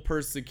 incredible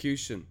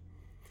persecution,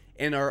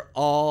 and are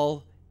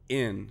all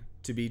in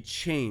to be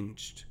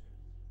changed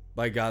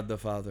by God the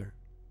Father.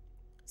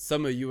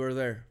 Some of you are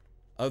there.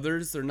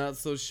 Others are not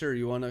so sure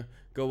you want to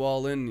go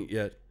all in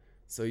yet.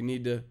 So you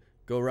need to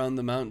go around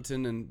the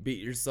mountain and beat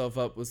yourself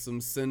up with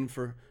some sin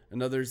for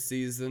another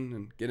season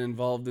and get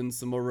involved in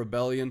some more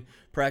rebellion,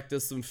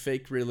 practice some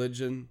fake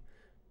religion,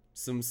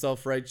 some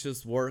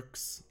self-righteous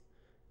works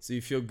so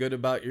you feel good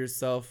about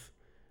yourself.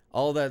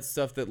 All that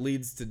stuff that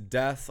leads to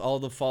death, all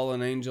the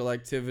fallen angel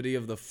activity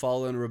of the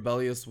fallen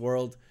rebellious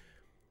world.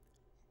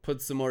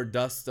 Put some more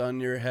dust on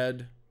your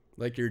head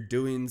like you're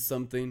doing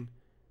something.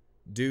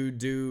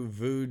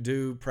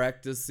 Voodoo,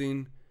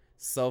 practicing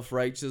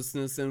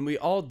self-righteousness, and we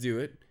all do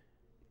it.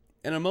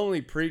 And I'm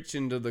only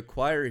preaching to the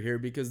choir here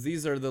because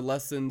these are the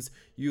lessons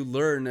you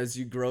learn as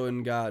you grow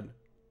in God.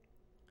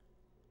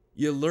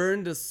 You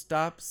learn to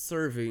stop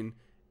serving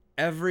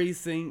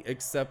everything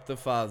except the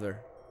Father.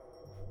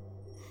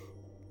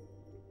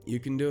 You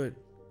can do it.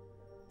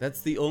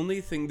 That's the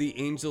only thing the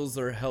angels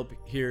are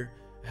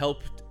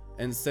helped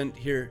and sent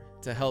here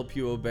to help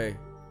you obey,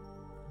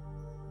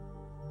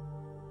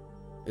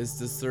 is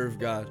to serve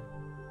God.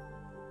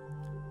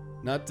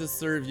 Not to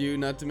serve you,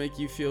 not to make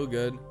you feel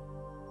good.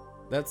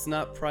 That's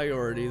not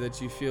priority,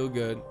 that you feel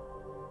good.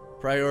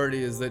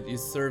 Priority is that you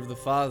serve the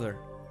Father.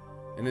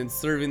 And in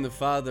serving the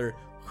Father,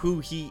 who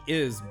He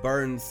is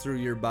burns through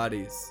your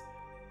bodies.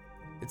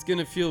 It's going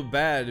to feel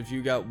bad if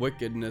you got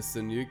wickedness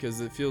in you,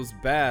 because it feels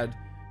bad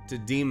to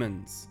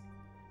demons.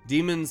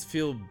 Demons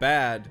feel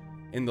bad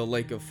in the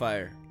lake of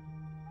fire.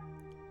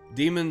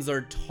 Demons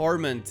are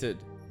tormented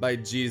by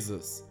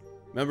Jesus.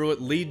 Remember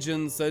what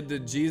Legion said to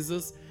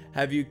Jesus?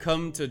 have you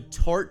come to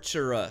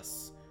torture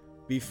us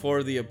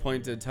before the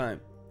appointed time?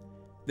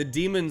 The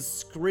demons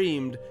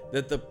screamed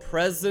that the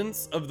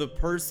presence of the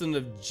person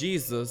of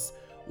Jesus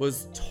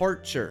was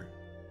torture.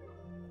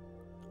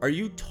 Are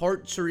you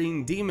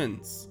torturing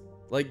demons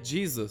like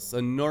Jesus,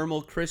 a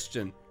normal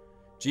Christian?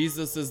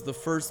 Jesus is the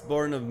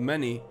firstborn of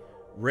many,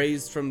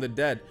 raised from the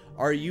dead.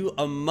 Are you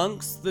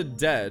amongst the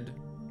dead,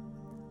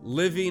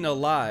 living a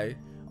lie?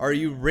 Are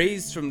you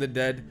raised from the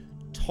dead,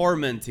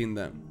 tormenting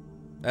them?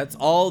 That's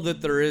all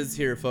that there is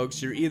here,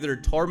 folks. You're either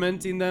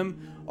tormenting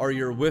them or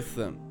you're with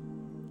them.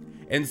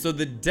 And so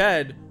the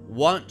dead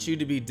want you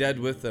to be dead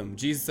with them.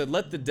 Jesus said,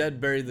 let the dead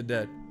bury the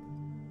dead.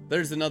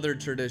 There's another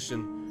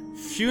tradition.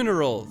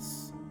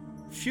 Funerals.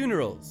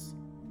 Funerals.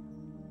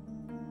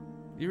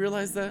 You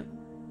realize that?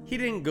 He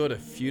didn't go to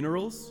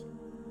funerals.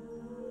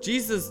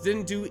 Jesus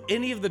didn't do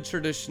any of the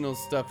traditional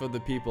stuff of the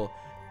people.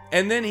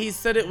 And then he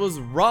said it was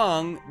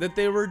wrong that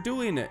they were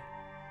doing it.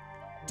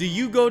 Do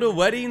you go to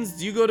weddings?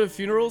 Do you go to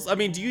funerals? I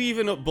mean, do you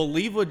even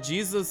believe what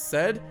Jesus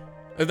said?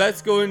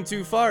 That's going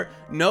too far.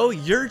 No,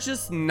 you're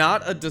just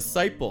not a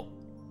disciple.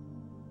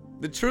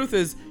 The truth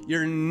is,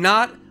 you're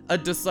not a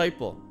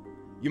disciple.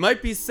 You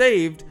might be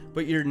saved,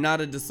 but you're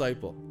not a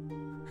disciple.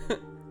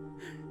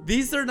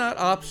 These are not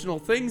optional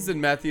things in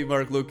Matthew,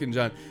 Mark, Luke, and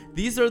John.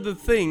 These are the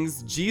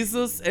things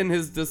Jesus and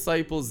his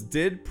disciples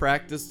did,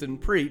 practiced,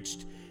 and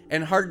preached,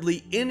 and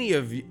hardly any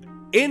of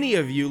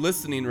you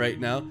listening right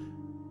now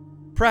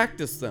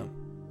practice them.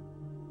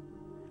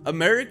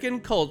 American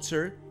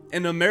culture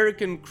and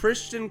American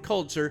Christian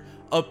culture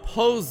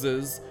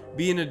opposes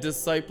being a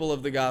disciple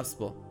of the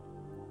gospel.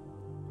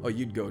 Oh,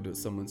 you'd go to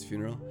someone's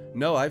funeral?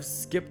 No, I've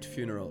skipped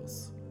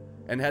funerals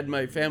and had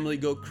my family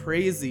go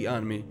crazy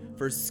on me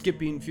for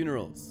skipping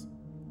funerals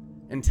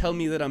and tell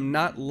me that I'm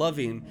not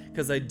loving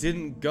because I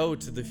didn't go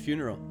to the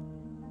funeral.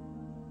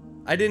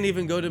 I didn't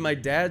even go to my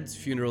dad's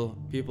funeral,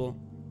 people.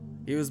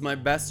 He was my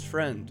best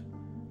friend.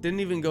 Didn't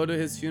even go to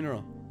his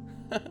funeral.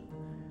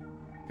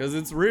 Because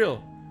it's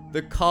real.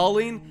 The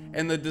calling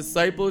and the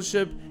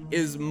discipleship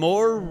is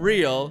more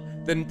real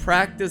than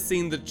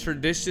practicing the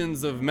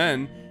traditions of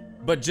men,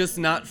 but just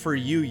not for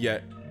you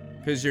yet,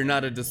 because you're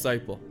not a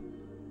disciple.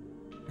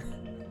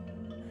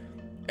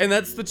 And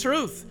that's the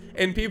truth.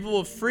 And people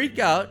will freak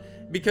out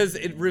because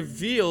it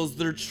reveals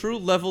their true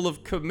level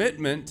of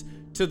commitment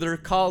to their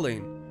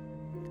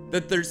calling,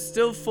 that they're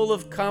still full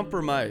of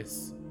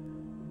compromise.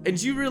 And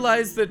do you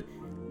realize that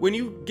when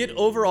you get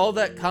over all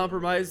that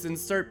compromise and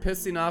start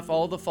pissing off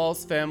all the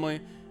false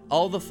family,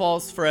 all the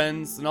false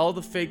friends, and all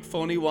the fake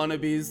phony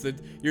wannabes that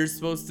you're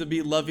supposed to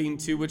be loving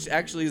to, which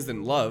actually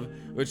isn't love,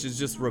 which is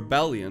just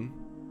rebellion,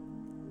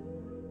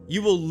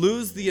 you will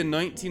lose the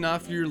anointing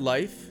off your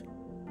life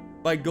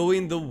by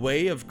going the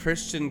way of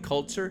Christian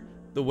culture,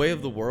 the way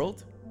of the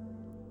world.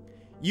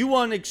 You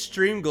want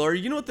extreme glory.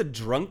 You know what the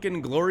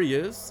drunken glory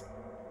is?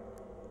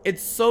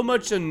 It's so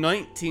much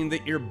anointing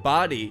that your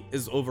body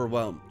is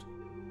overwhelmed.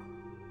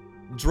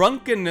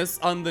 Drunkenness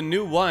on the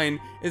new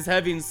wine is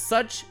having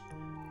such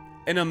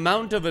an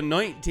amount of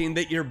anointing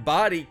that your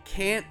body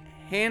can't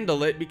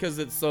handle it because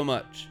it's so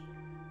much.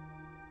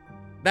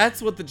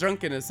 That's what the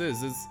drunkenness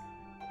is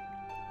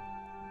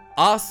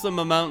awesome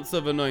amounts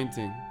of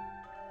anointing.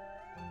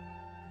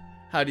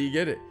 How do you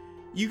get it?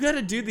 You got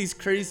to do these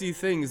crazy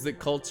things that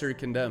culture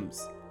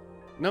condemns.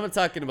 And I'm not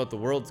talking about the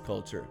world's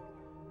culture.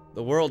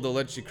 The world will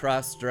let you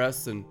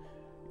cross-dress and,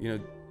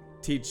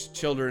 teach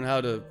children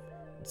how to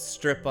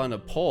strip on a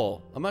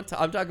pole. I'm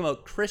talking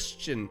about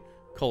Christian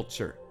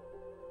culture.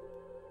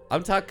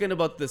 I'm talking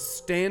about the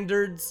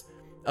standards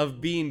of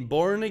being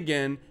born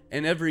again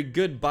in every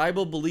good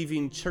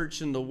Bible-believing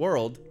church in the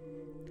world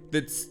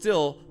that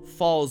still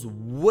falls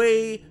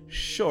way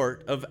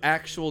short of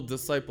actual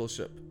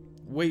discipleship.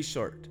 Way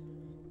short.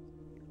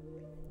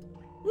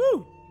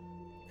 Woo!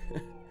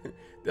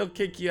 They'll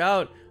kick you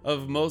out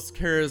of most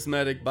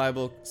charismatic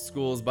Bible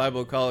schools,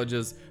 Bible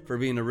colleges for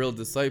being a real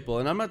disciple.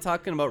 And I'm not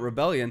talking about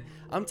rebellion.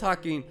 I'm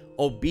talking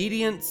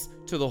obedience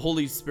to the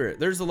Holy Spirit.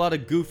 There's a lot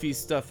of goofy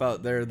stuff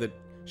out there that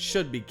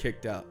should be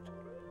kicked out.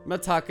 I'm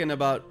not talking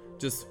about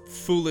just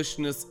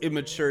foolishness,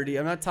 immaturity.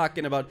 I'm not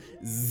talking about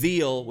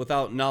zeal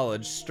without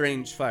knowledge,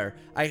 strange fire.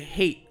 I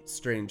hate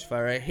strange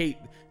fire. I hate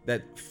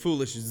that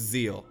foolish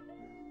zeal.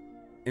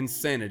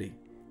 Insanity.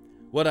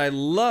 What I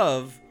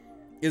love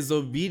is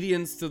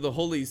obedience to the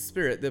Holy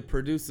Spirit that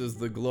produces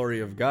the glory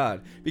of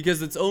God,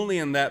 because it's only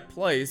in that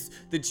place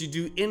that you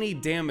do any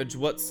damage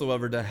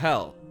whatsoever to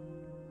hell.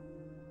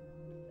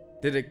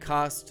 Did it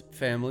cost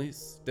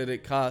families? Did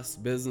it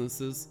cost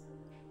businesses?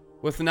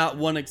 With not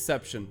one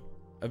exception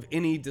of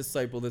any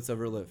disciple that's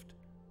ever lived.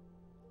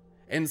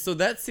 And so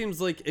that seems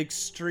like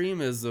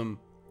extremism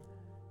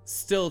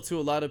still to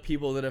a lot of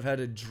people that have had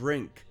a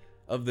drink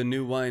of the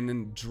new wine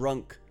and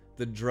drunk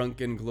the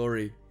drunken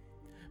glory.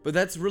 But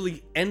that's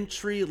really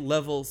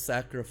entry-level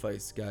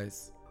sacrifice,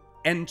 guys.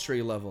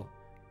 Entry level.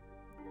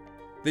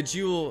 That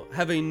you will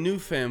have a new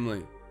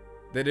family.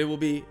 That it will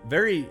be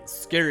very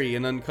scary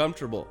and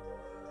uncomfortable.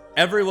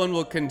 Everyone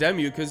will condemn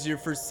you because you're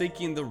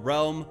forsaking the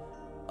realm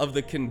of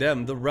the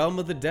condemned, the realm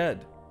of the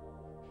dead.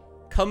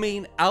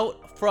 coming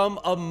out from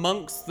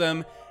amongst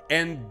them,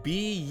 and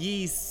be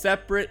ye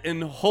separate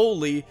and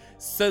holy,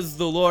 says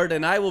the Lord,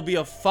 and I will be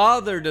a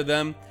father to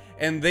them,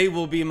 and they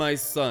will be my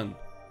son.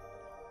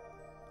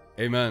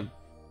 Amen.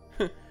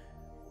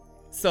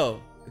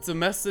 So, it's a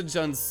message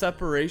on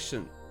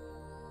separation.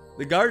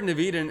 The Garden of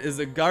Eden is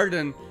a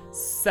garden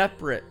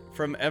separate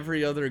from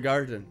every other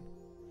garden.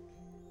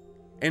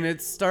 And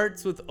it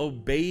starts with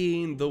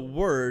obeying the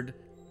word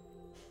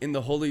in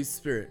the Holy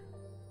Spirit.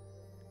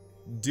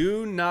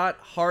 Do not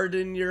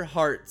harden your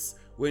hearts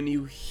when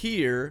you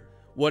hear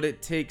what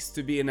it takes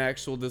to be an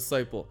actual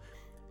disciple.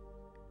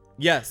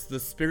 Yes, the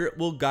Spirit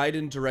will guide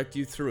and direct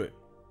you through it.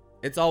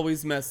 It's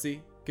always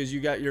messy because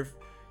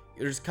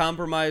there's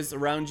compromise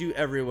around you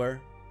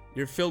everywhere.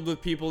 You're filled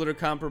with people that are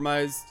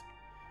compromised.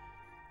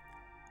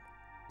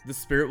 The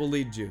Spirit will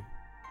lead you.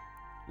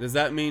 Does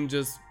that mean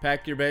just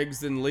pack your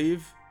bags and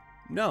leave?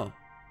 No.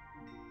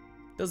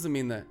 Doesn't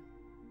mean that.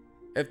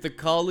 If the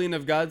calling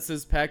of God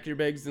says pack your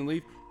bags and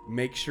leave,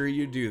 make sure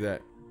you do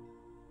that.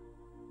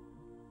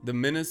 The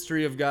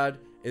ministry of God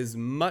is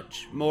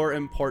much more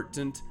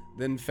important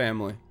than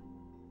family.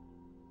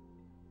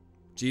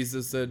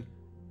 Jesus said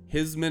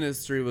his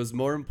ministry was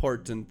more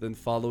important than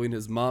following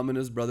his mom and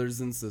his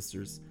brothers and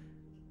sisters.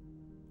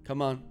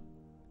 Come on.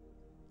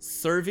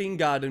 Serving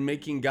God and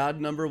making God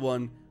number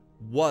one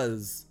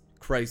was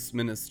Christ's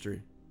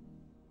ministry.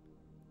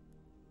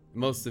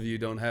 Most of you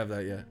don't have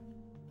that yet.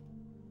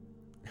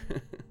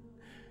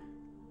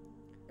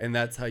 And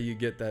that's how you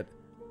get that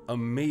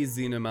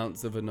amazing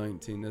amounts of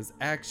anointing, is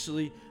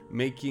actually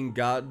making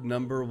God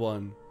number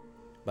one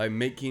by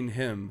making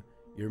him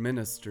your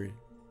ministry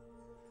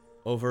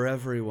over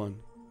everyone.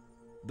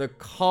 The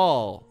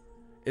call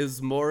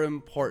is more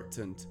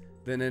important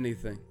than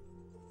anything.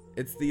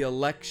 It's the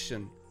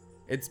election.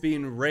 It's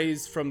being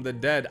raised from the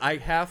dead. I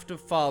have to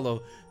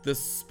follow the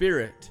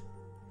Spirit.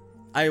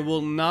 I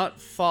will not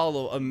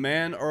follow a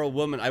man or a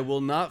woman. I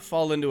will not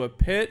fall into a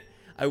pit.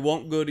 I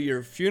won't go to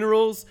your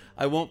funerals.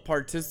 I won't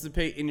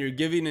participate in your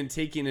giving and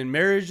taking in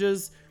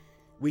marriages.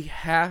 We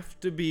have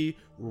to be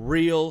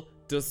real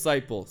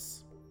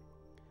disciples.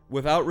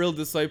 Without real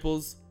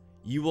disciples,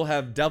 you will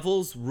have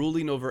devils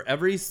ruling over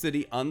every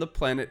city on the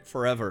planet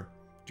forever.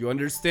 Do you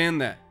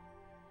understand that?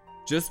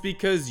 Just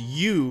because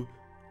you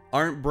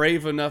aren't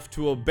brave enough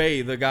to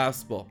obey the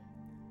gospel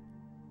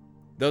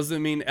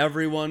doesn't mean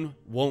everyone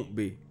won't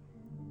be.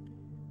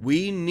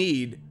 We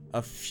need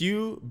a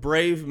few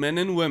brave men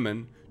and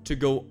women to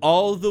go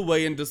all the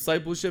way in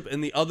discipleship,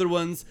 and the other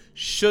ones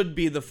should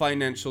be the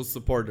financial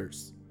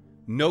supporters.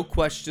 No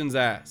questions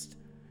asked.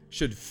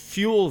 Should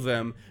fuel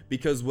them,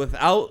 because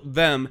without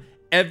them,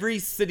 every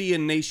city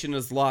and nation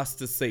is lost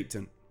to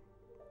Satan.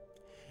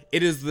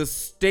 It is the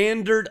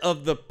standard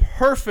of the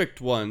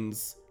perfect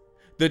ones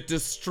that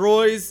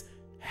destroys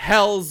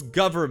hell's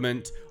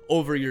government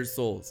over your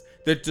souls,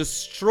 that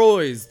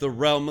destroys the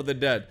realm of the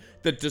dead,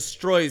 that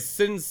destroys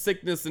sin,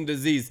 sickness, and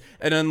disease.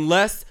 And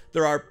unless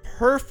there are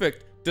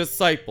perfect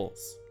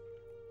disciples,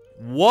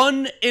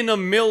 1 in a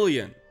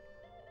million,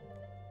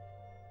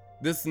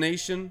 this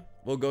nation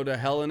will go to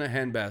hell in a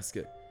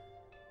handbasket.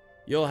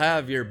 You'll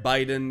have your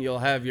Biden, you'll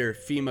have your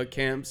FEMA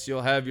camps,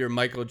 you'll have your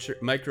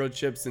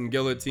microchips and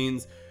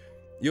guillotines.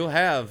 You'll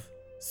have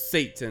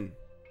Satan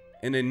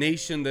in a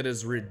nation that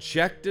has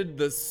rejected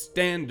the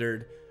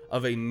standard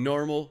of a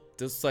normal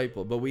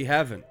disciple. But we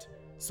haven't.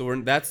 So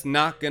that's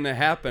not going to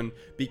happen,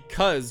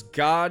 because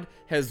God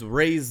has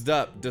raised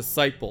up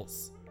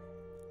disciples.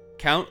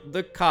 Count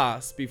the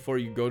cost before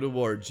you go to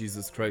war,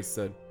 Jesus Christ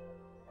said.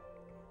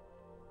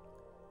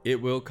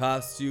 It will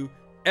cost you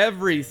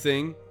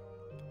everything,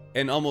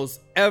 and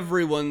almost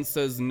everyone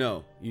says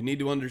no. You need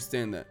to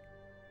understand that.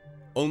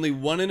 Only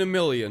 1 in a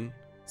million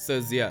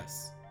says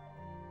yes.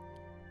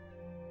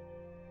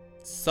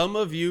 Some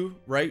of you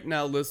right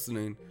now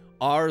listening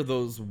are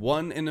those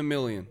 1 in a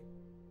million,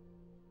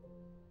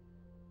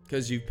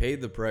 because you've paid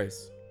the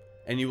price,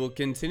 and you will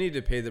continue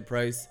to pay the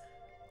price,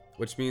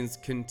 which means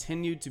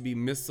continue to be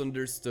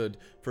misunderstood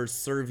for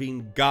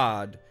serving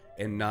God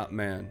and not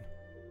man.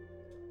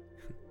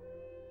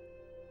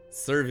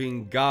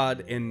 Serving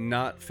God and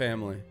not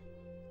family.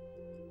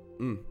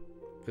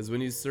 Because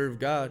when you serve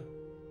God,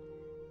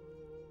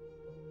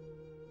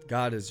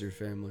 God is your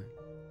family.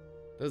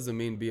 Doesn't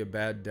mean be a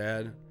bad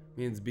dad.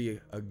 Means be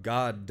a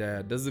God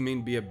dad. Doesn't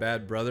mean be a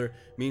bad brother.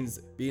 Means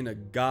being a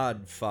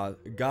God father,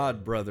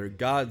 God brother,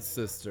 God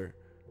sister.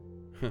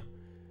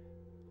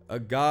 A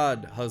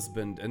God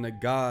husband and a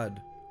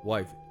God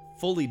wife.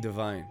 Fully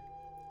divine.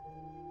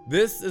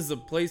 This is a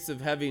place of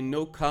having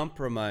no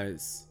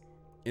compromise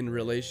in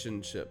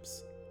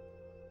relationships.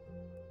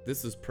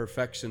 This is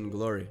perfection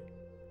glory.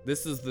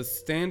 This is the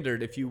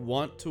standard if you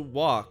want to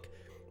walk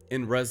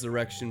in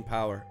resurrection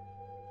power.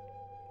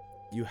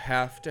 You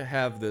have to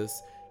have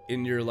this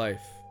in your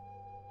life.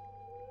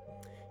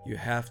 You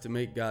have to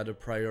make God a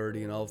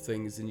priority in all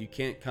things, and you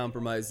can't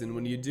compromise. And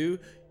when you do,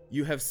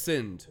 you have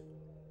sinned.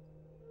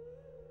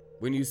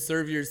 When you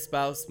serve your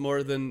spouse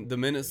more than the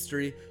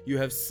ministry, you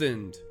have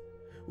sinned.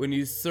 When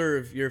you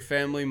serve your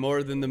family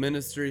more than the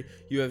ministry,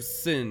 you have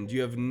sinned.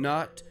 You have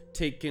not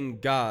taken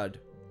God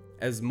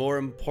as more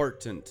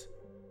important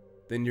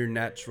than your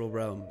natural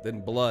realm,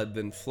 than blood,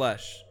 than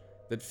flesh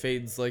that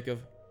fades like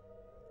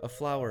a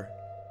flower.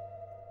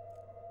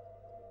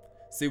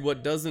 See,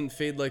 what doesn't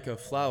fade like a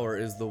flower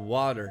is the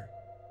water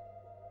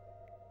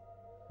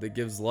that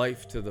gives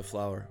life to the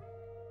flower.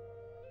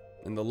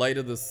 And the light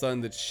of the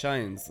sun that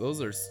shines,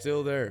 those are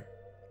still there.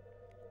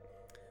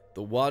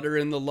 The water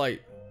and the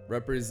light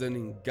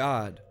representing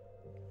God.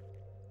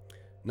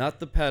 Not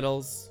the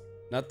petals,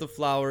 not the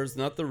flowers,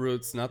 not the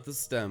roots, not the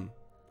stem.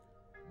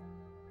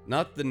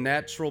 Not the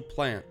natural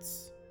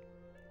plants.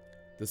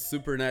 The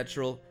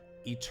supernatural,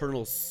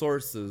 eternal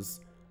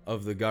sources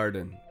of the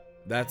garden.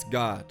 That's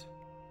God.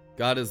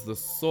 God is the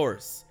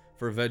source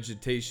for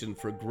vegetation,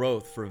 for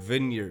growth, for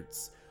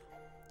vineyards.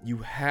 You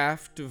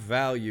have to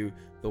value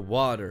the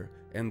water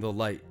and the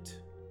light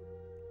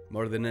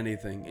more than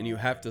anything. And you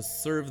have to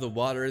serve the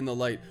water and the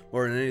light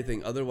more than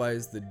anything.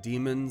 Otherwise, the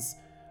demons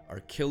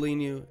are killing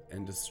you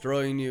and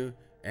destroying you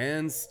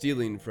and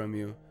stealing from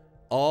you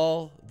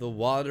all the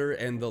water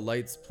and the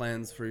light's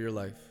plans for your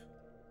life.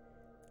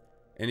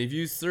 And if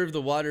you serve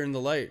the water and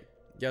the light,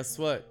 guess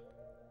what?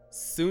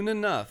 Soon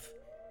enough,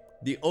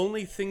 the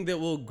only thing that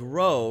will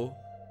grow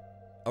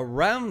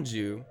around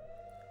you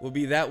will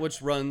be that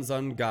which runs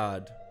on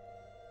God.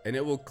 And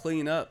it will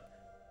clean up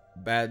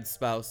bad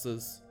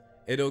spouses.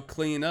 It'll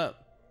clean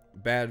up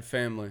bad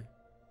family.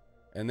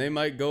 And they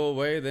might go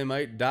away, they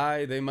might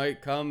die, they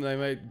might come, they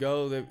might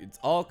go. It's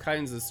all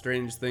kinds of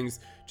strange things,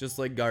 just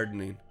like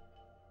gardening.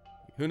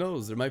 Who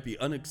knows? There might be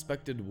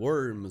unexpected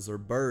worms or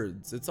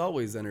birds. It's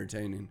always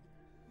entertaining.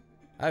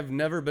 I've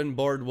never been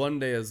bored one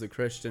day as a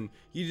Christian.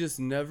 You just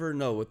never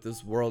know what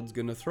this world's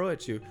going to throw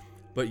at you.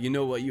 But you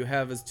know what you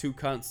have as two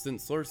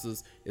constant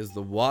sources is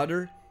the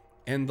water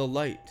and the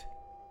light.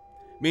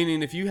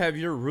 Meaning if you have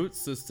your root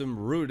system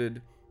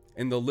rooted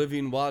in the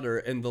living water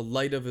and the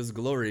light of His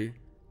glory,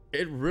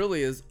 it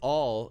really is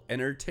all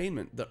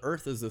entertainment. The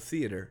earth is a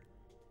theater.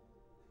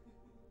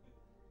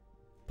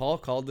 Paul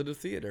called it a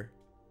theater.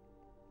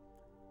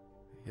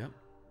 Yep.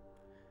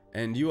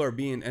 And you are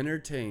being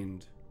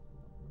entertained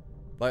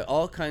by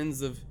all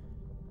kinds of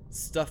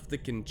stuff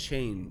that can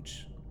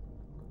change.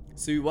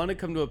 So you want to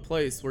come to a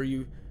place where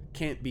you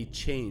can't be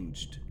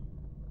changed.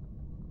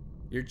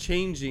 You're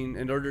changing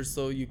in order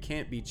so you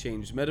can't be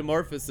changed.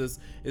 Metamorphosis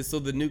is so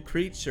the new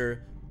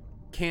creature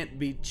can't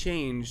be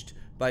changed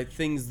by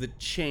things that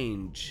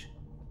change.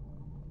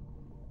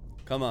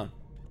 Come on.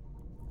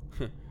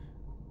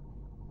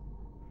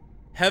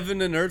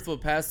 Heaven and earth will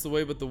pass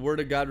away, but the word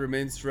of God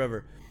remains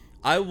forever.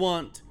 I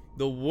want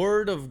the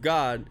word of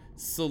God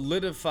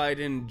solidified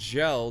and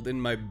gelled in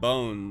my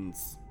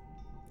bones.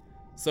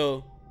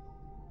 So,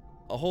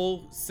 a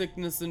whole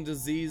sickness and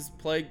disease,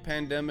 plague,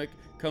 pandemic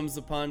comes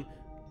upon,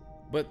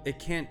 but it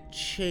can't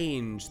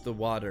change the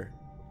water.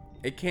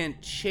 It can't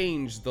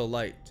change the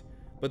light.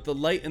 But the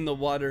light and the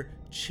water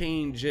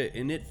change it,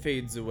 and it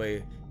fades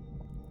away.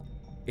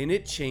 And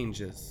it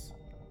changes.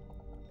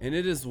 And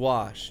it is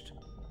washed.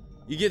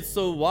 You get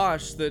so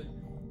washed that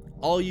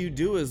all you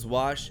do is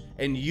wash,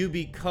 and you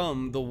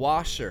become the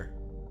washer.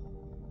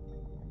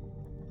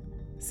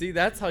 See,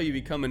 that's how you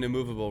become an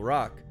immovable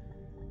rock.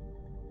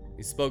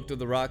 He spoke to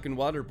the rock, and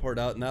water poured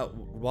out, and that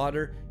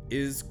water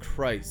is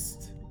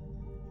Christ.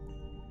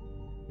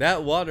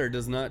 That water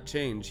does not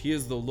change. He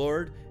is the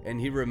Lord, and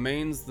He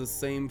remains the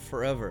same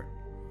forever.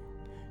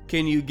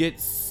 Can you get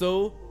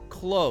so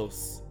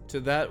close to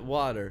that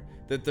water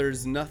that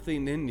there's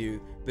nothing in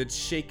you that's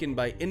shaken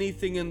by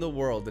anything in the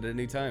world at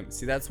any time?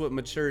 See, that's what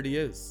maturity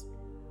is.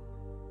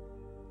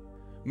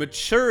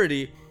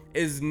 Maturity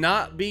is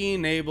not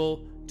being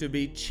able to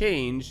be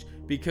changed,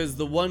 because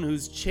the one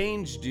who's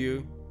changed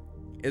you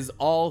is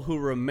all who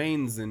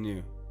remains in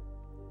you.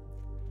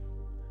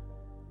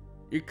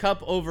 Your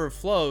cup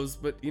overflows,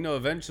 but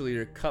eventually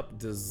your cup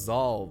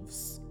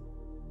dissolves.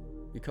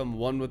 Become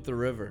one with the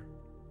river.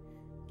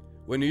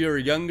 When you were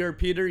younger,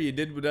 Peter, you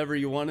did whatever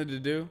you wanted to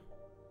do.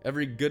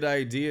 Every good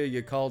idea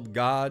you called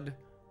God.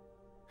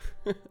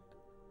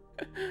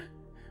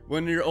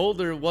 When you're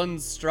older, one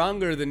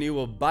stronger than you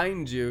will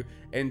bind you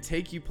and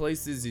take you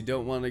places you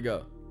don't want to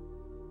go.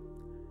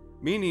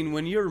 Meaning,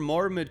 when you're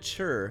more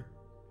mature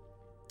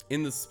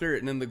in the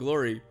spirit and in the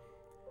glory,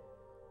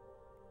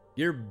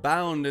 you're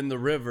bound in the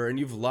river and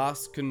you've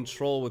lost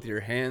control with your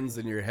hands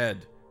and your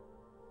head.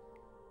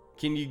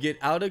 Can you get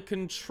out of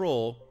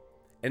control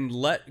and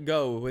let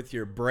go with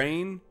your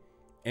brain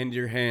and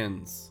your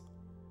hands?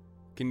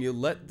 Can you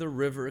let the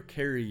river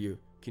carry you?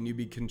 Can you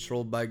be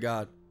controlled by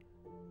God?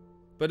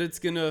 But it's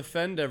going to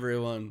offend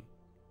everyone.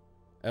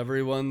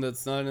 Everyone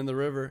that's not in the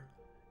river,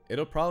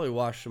 it'll probably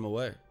wash them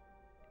away.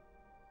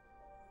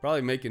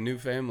 Probably make a new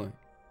family.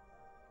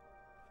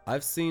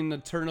 I've seen a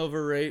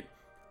turnover rate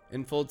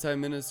in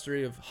full-time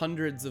ministry of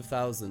hundreds of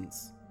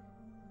thousands.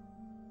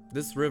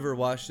 This river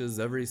washes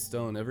every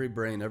stone, every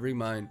brain, every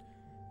mind.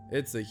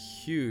 It's a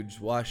huge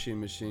washing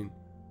machine.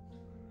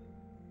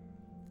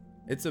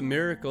 It's a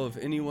miracle if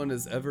anyone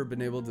has ever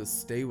been able to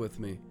stay with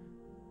me.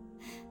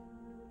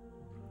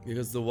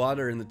 Because the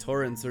water and the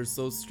torrents are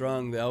so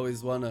strong, they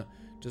always want to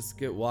just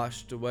get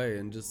washed away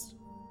and just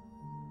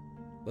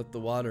let the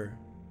water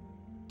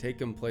take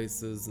them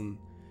places. And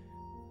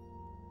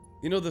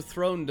you know, the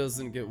throne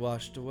doesn't get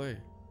washed away.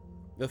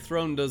 The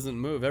throne doesn't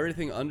move.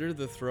 Everything under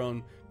the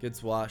throne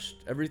gets washed.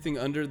 Everything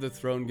under the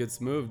throne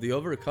gets moved. The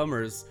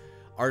overcomers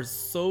are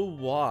so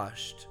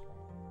washed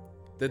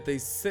that they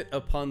sit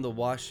upon the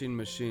washing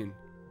machine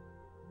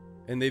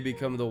and they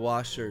become the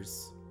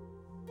washers.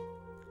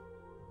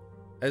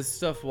 As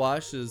stuff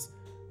washes,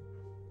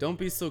 don't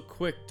be so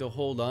quick to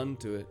hold on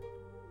to it.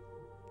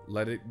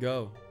 Let it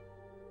go.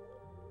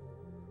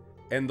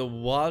 And the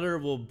water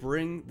will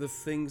bring the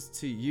things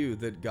to you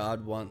that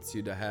God wants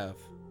you to have.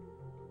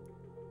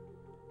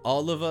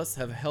 All of us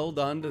have held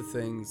on to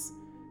things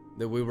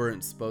that we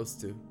weren't supposed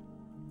to.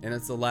 And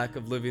it's a lack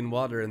of living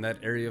water in that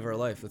area of our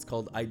life. It's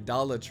called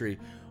idolatry,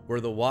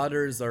 where the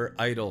waters are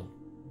idle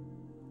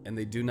and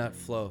they do not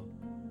flow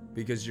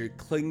because you're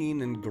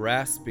clinging and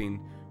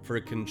grasping for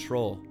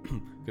control.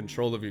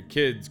 Control of your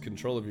kids,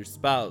 control of your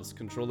spouse,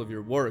 control of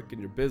your work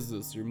and your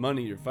business, your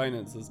money, your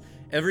finances.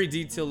 Every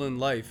detail in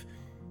life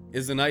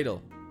is an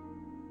idol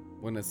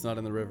when it's not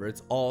in the river.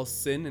 It's all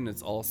sin and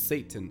it's all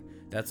Satan.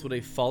 That's what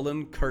a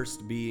fallen,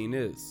 cursed being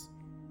is.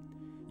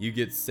 You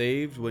get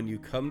saved when you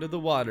come to the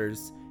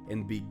waters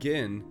and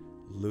begin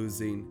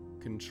losing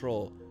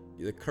control.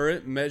 The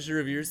current measure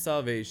of your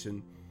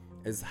salvation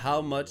is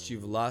how much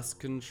you've lost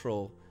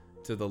control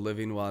to the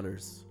living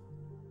waters.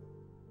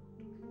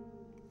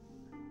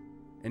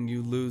 And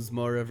you lose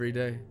more every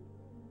day.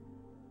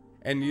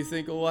 And you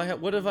think, oh,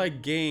 what have I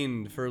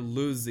gained for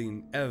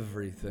losing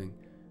everything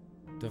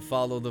to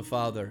follow the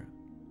Father?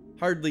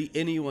 Hardly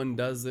anyone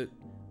does it.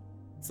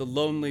 It's a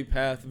lonely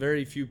path.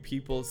 Very few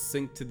people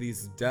sink to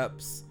these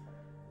depths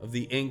of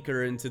the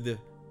anchor into the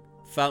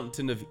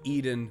fountain of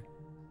Eden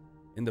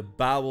in the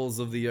bowels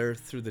of the earth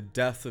through the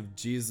death of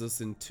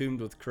Jesus entombed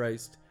with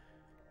Christ.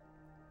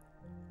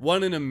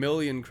 1 in a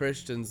million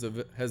Christians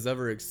has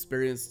ever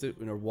experienced it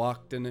or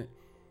walked in it.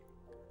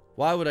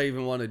 Why would I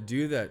even want to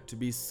do that? To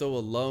be so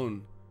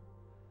alone.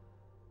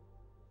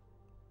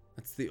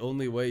 That's the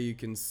only way you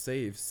can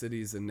save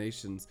cities and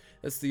nations.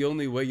 That's the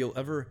only way you'll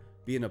ever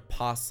be an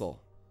apostle.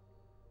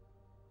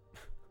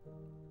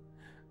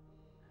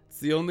 It's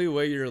the only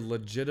way you're a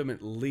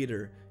legitimate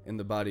leader in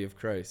the body of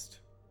Christ.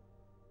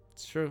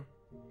 It's true.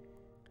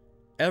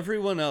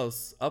 Everyone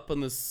else up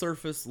on the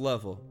surface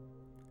level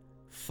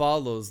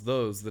follows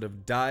those that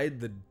have died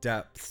the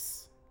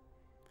depths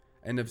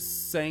and have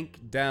sank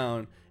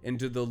down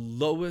into the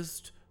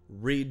lowest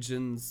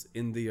regions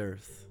in the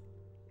earth,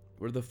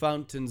 where the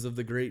fountains of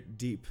the great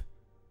deep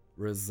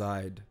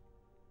reside.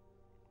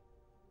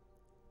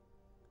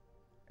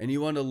 And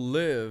you want to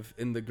live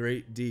in the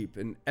great deep,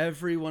 and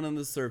everyone on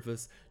the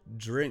surface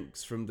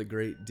drinks from the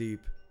great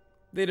deep.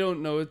 They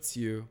don't know it's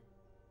you.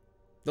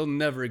 They'll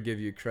never give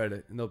you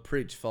credit, and they'll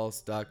preach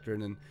false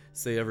doctrine and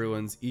say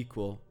everyone's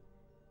equal,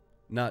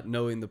 not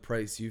knowing the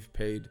price you've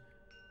paid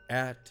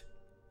at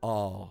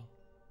all.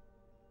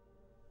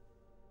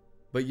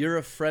 But you're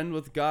a friend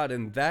with God,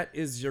 and that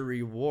is your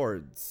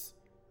rewards.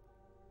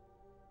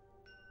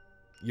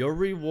 Your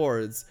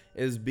rewards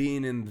is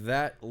being in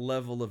that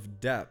level of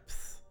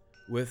depth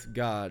with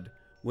God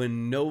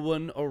when no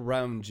one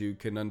around you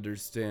can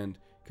understand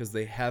because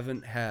they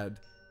haven't had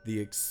the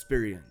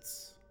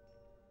experience.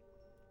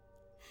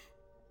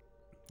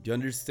 Do you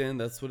understand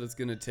that's what it's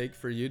going to take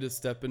for you to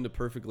step into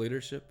perfect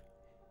leadership?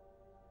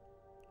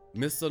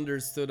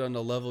 Misunderstood on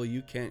a level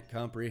you can't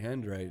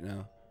comprehend right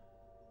now.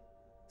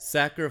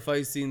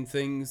 Sacrificing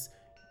things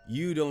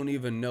you don't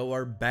even know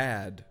are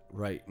bad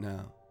right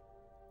now.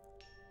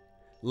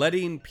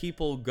 Letting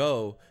people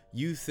go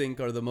you think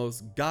are the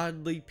most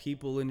godly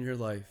people in your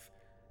life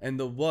and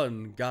the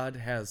one God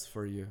has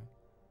for you.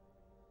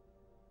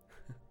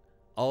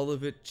 All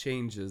of it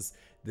changes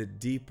the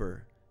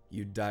deeper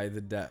you dive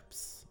the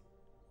depths.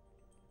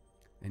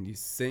 And you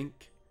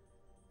sink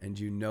and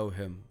you know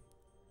Him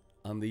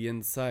on the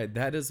inside.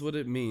 That is what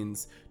it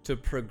means to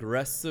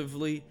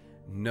progressively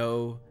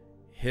know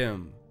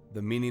Him.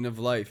 The meaning of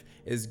life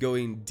is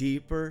going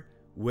deeper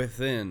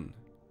within.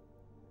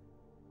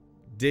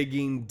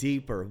 Digging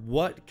deeper.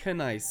 What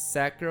can I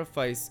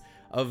sacrifice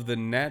of the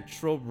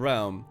natural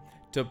realm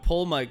to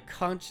pull my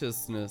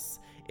consciousness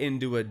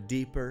into a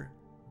deeper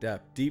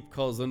depth? Deep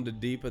calls unto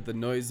deep at the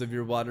noise of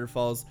your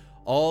waterfalls.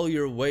 All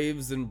your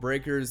waves and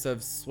breakers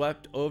have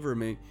swept over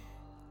me.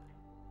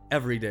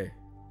 Every day.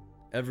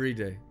 Every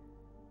day.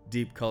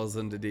 Deep calls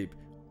unto deep.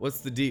 What's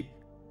the deep?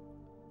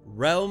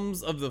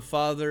 Realms of the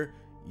Father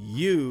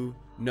you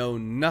know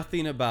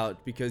nothing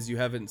about because you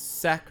haven't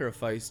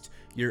sacrificed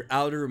your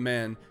outer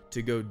man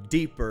to go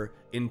deeper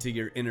into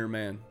your inner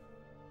man.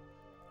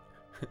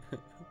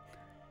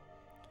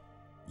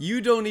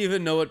 You don't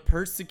even know what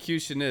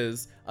persecution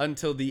is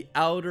until the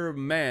outer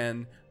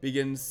man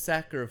begins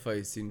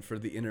sacrificing for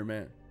the inner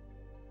man.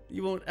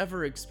 You won't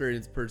ever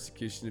experience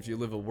persecution if you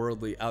live a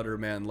worldly outer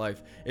man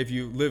life. If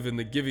you live in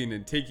the giving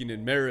and taking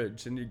in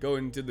marriage, and you go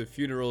into the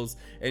funerals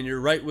and you're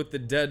right with the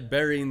dead,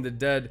 burying the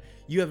dead,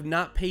 you have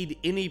not paid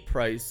any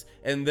price,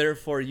 and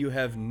therefore you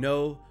have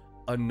no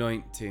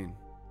anointing.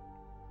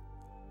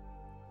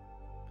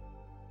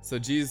 So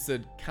Jesus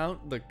said,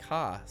 count the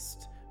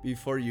cost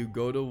before you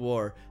go to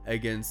war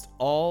against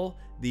all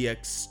the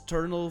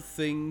external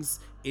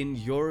things in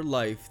your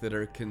life that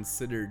are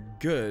considered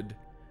good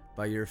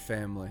by your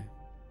family.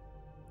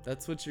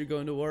 That's what you're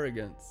going to war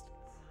against.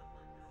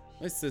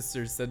 My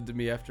sister said to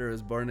me after I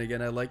was born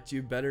again, I liked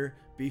you better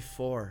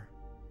before.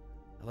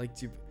 I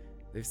liked you.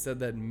 They've said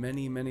that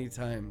many, many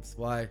times.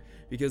 Why?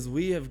 Because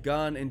we have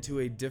gone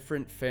into a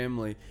different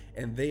family,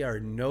 and they are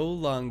no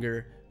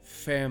longer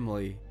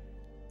family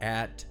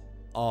at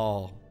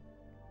all.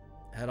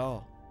 At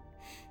all.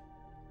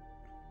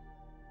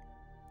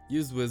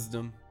 Use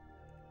wisdom.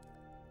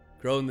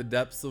 Grow in the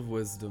depths of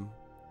wisdom.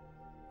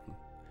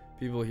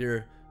 People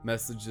hear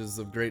messages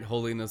of great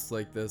holiness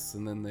like this,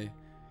 and then they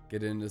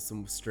get into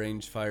some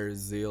strange fire of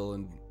zeal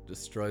and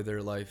destroy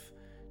their life.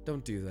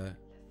 Don't do that.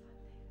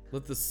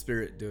 Let the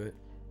Spirit do it.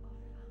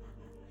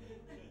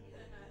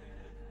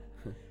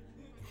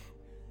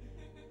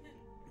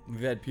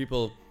 We've had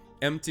people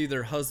empty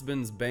their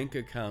husbands' bank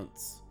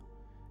accounts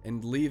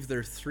and leave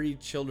their 3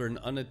 children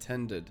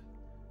unattended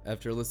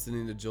after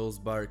listening to Joel's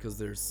bar because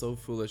they're so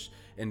foolish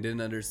and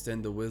didn't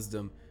understand the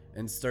wisdom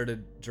and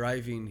started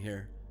driving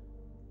here.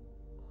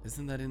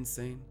 Isn't that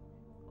insane?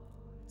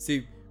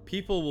 See,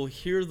 people will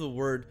hear the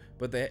word,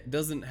 but it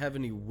doesn't have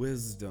any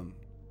wisdom.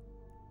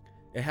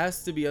 It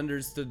has to be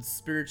understood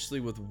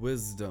spiritually with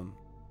wisdom.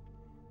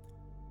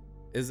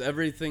 Is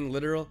everything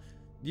literal?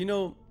 You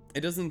know,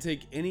 it doesn't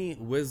take any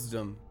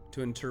wisdom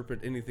to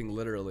interpret anything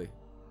literally.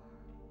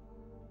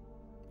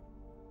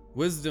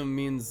 Wisdom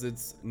means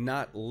it's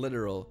not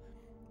literal.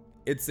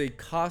 It's a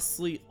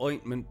costly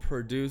ointment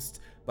produced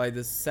by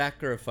the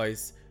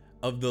sacrifice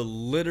of the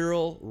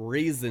literal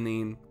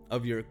reasoning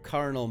of your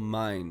carnal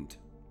mind.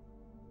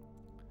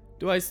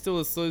 Do I still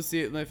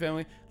associate with my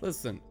family?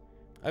 Listen,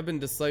 I've been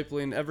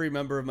discipling every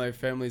member of my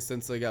family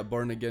since I got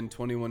born again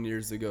 21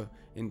 years ago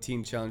in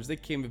Teen Challenge. They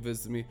came to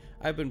visit me.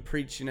 I've been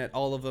preaching at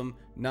all of them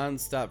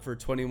nonstop for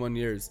 21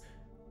 years.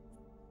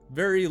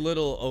 Very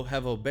little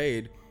have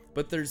obeyed,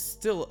 but there's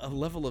still a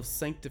level of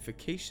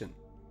sanctification.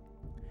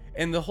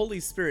 And the Holy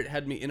Spirit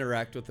had me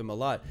interact with them a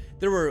lot.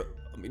 There were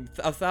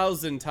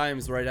 1,000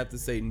 times where I'd have to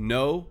say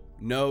no,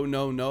 I'm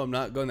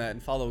not going that,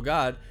 and follow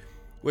God,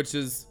 which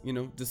is,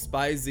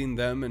 despising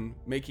them and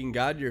making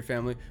God your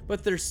family,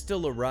 but they're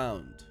still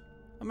around.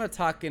 I'm not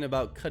talking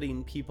about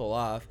cutting people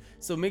off,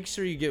 so make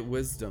sure you get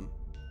wisdom.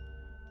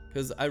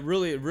 Because it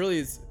really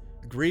is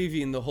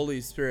grieving the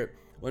Holy Spirit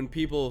when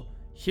people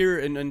hear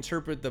and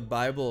interpret the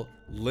Bible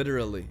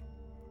literally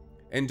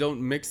and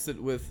don't mix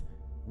it with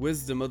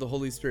wisdom of the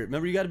Holy Spirit.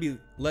 Remember, you got to be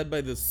led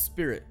by the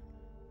Spirit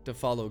to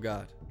follow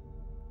God.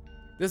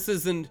 This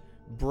isn't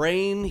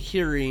brain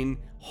hearing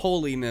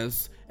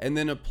holiness and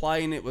then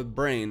applying it with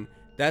brain.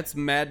 That's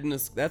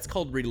madness. That's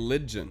called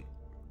religion.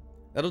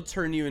 That'll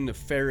turn you into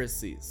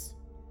Pharisees.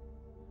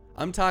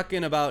 I'm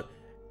talking about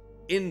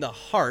in the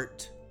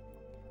heart,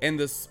 and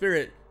the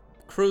Spirit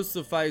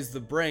crucifies the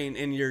brain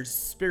and you're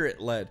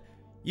Spirit led.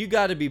 You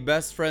got to be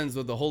best friends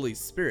with the Holy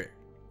Spirit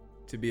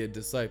to be a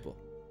disciple.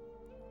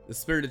 The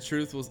Spirit of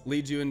truth will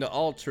lead you into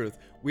all truth.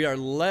 We are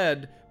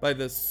led by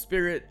the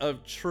Spirit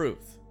of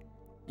truth.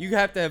 You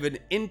have to have an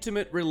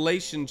intimate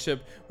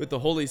relationship with the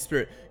Holy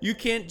Spirit. You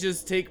can't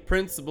just take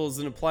principles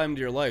and apply them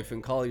to your life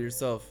and call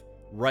yourself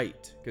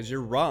right, because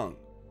you're wrong.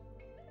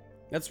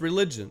 That's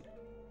religion.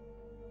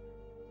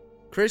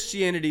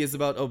 Christianity is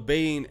about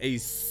obeying a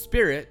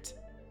spirit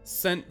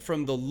sent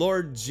from the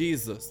Lord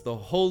Jesus, the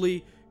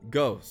Holy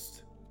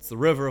Ghost. It's the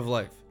river of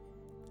life.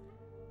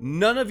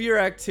 None of your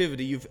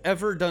activity you've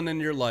ever done in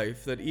your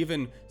life that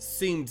even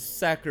seemed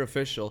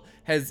sacrificial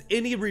has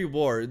any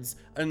rewards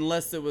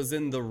unless it was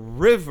in the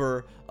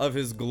river of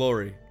His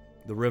glory,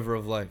 the river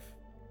of life.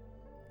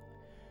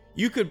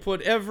 You could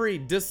put every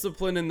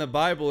discipline in the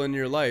Bible in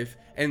your life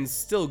and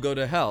still go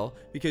to hell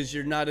because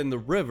you're not in the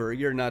river,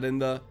 you're not in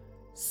the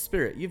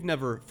Spirit. You've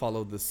never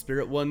followed the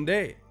Spirit one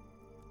day.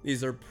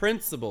 These are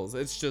principles.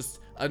 It's just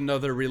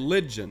another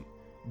religion.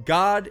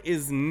 God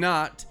is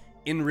not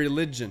in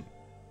religion.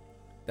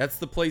 That's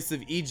the place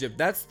of Egypt.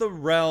 That's the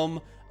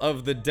realm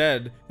of the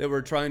dead that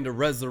we're trying to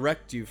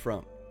resurrect you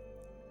from.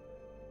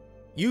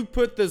 You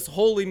put this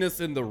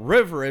holiness in the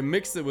river and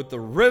mix it with the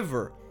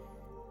river,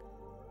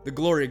 the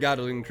glory of God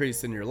will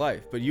increase in your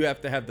life. But you have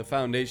to have the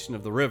foundation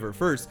of the river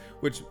first,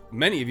 which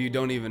many of you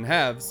don't even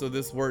have, so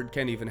this word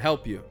can't even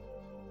help you.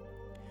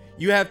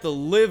 You have to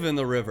live in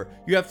the river.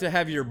 You have to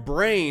have your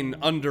brain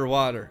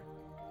underwater.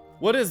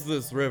 What is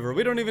this river?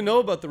 We don't even know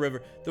about the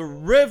river. The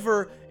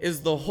river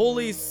is the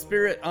Holy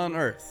Spirit on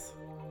earth.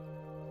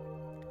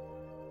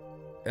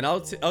 And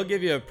I'll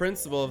give you a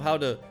principle of how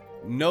to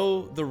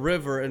know the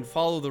river and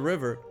follow the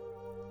river.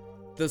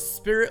 The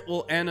Spirit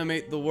will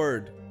animate the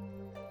Word.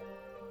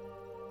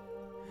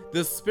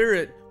 The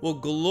Spirit will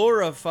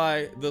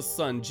glorify the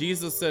Son.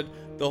 Jesus said,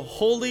 the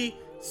Holy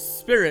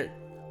Spirit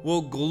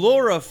will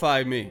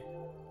glorify me.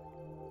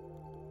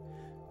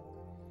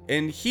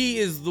 And He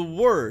is the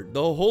Word.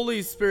 The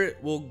Holy Spirit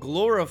will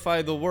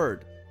glorify the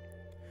Word.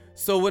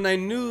 So when I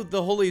knew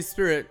the Holy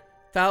Spirit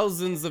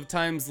thousands of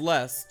times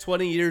less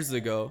 20 years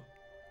ago,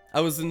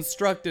 I was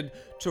instructed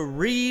to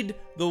read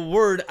the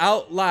Word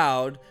out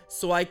loud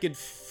so I could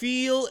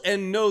feel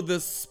and know the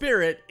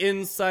Spirit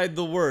inside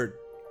the Word.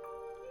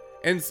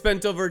 And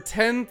spent over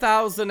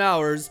 10,000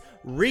 hours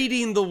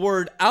reading the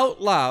Word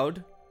out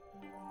loud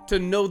to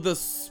know the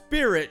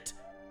Spirit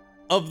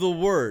of the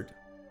Word.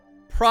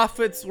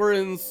 Prophets were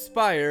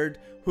inspired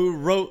who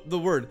wrote the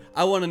Word.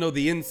 I want to know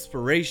the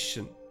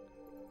inspiration.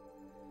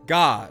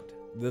 God,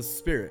 the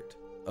Spirit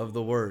of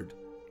the Word.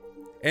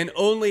 And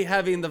only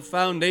having the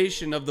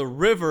foundation of the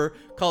river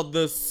called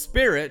the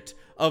Spirit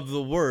of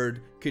the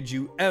Word could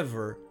you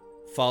ever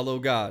follow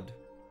God.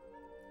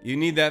 You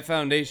need that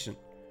foundation.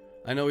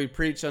 I know we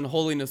preach on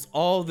holiness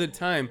all the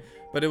time,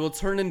 but it will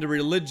turn into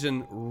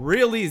religion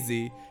real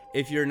easy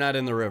if you're not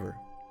in the river.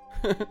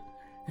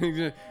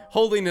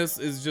 Holiness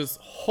is just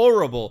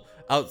horrible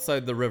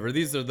outside the river.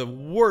 These are the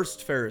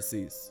worst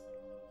Pharisees.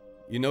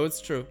 You know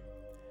it's true.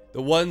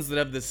 The ones that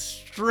have the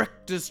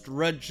strictest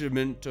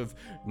regiment of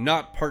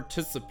not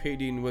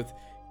participating with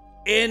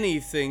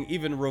anything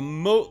even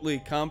remotely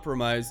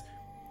compromised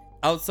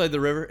outside the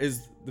river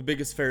is the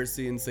biggest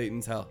Pharisee in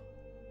Satan's hell.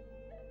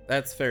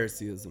 That's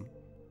Phariseeism.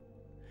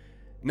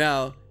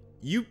 Now,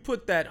 you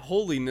put that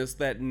holiness,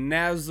 that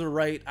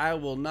Nazarite, I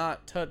will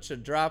not touch a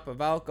drop of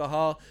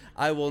alcohol,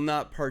 I will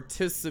not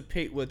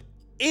participate with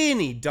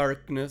any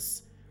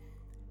darkness,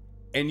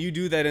 and you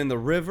do that in the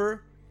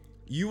river,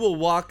 you will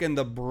walk in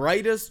the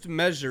brightest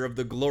measure of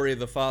the glory of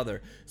the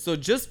Father. So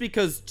just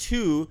because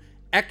two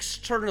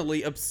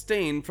externally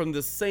abstain from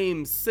the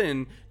same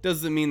sin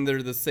doesn't mean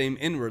they're the same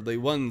inwardly.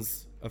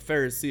 One's a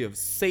Pharisee of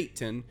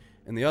Satan,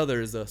 and the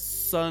other is a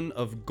son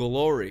of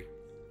glory.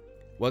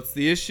 What's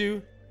the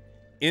issue?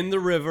 In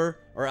the river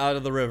or out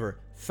of the river.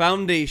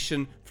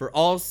 Foundation for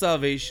all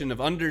salvation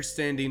of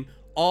understanding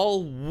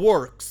all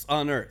works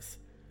on earth.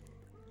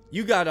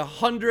 You got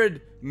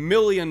 100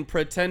 million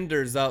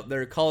pretenders out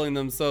there calling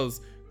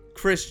themselves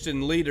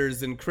Christian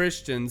leaders and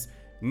Christians,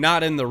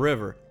 not in the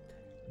river.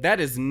 That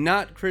is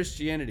not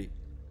Christianity.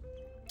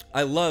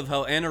 I love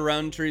how Anna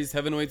Roundtree's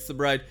Heaven Waits the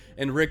Bride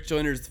and Rick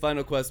Joyner's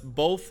Final Quest,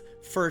 both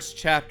first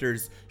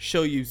chapters,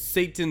 show you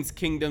Satan's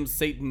kingdom,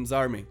 Satan's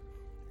army.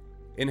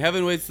 In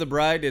Heaven Waits the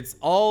Bride, it's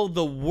all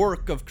the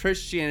work of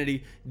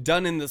Christianity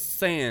done in the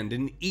sand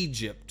in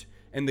Egypt.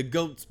 And the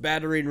goat's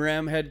battering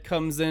ram head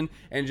comes in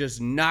and just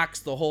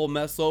knocks the whole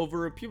mess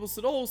over. And people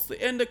said, oh, it's the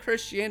end of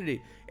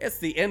Christianity. It's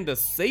the end of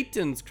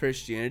Satan's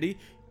Christianity.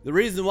 The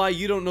reason why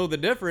you don't know the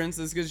difference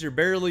is because you're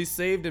barely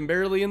saved and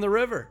barely in the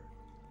river.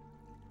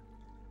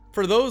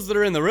 For those that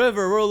are in the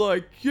river, we're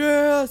like,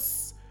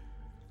 yes,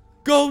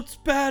 goat's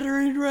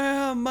battering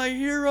ram, my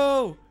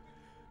hero.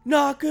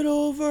 Knock it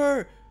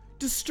over.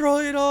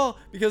 Destroy it all,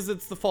 because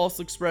it's the false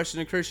expression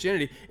of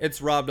Christianity.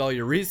 It's robbed all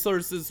your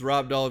resources,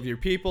 robbed all of your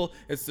people.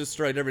 It's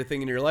destroyed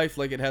everything in your life,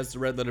 like it has the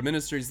Red Letter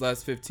Ministries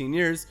last 15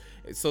 years,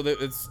 so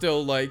that it's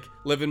still like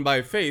living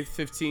by faith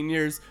 15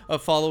 years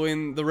of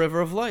following the river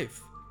of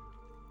life.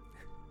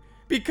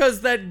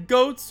 Because that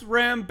goat's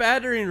ram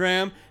battering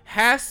ram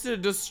has to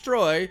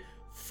destroy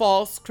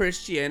false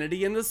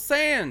Christianity in the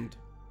sand.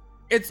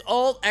 It's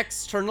all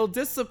external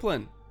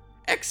discipline.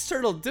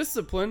 External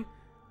discipline?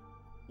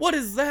 What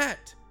is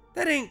that?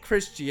 That ain't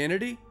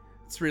Christianity.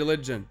 It's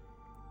religion.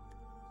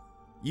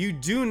 You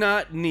do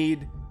not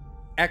need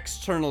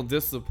external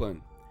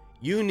discipline.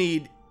 You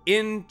need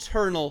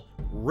internal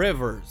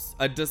rivers.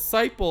 A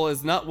disciple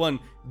is not one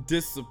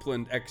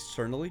disciplined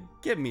externally.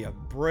 Give me a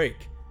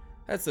break.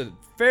 That's a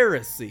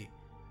Pharisee.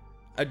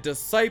 A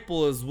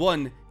disciple is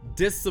one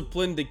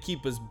disciplined to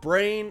keep his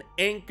brain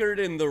anchored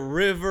in the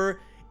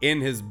river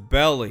in his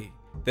belly.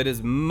 That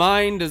his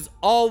mind is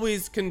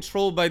always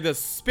controlled by the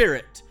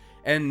Spirit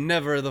and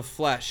never the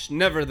flesh,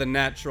 never the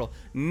natural,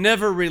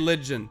 never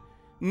religion,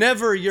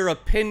 never your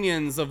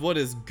opinions of what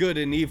is good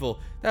and evil.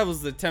 That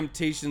was the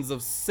temptations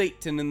of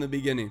Satan in the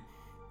beginning.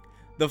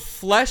 The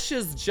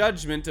flesh's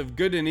judgment of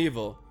good and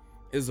evil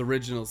is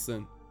original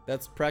sin.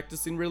 That's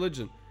practicing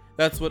religion.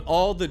 That's what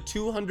all the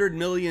 200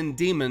 million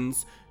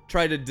demons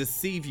try to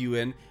deceive you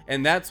in,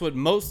 and that's what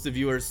most of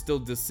you are still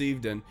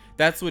deceived in.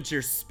 That's what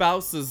your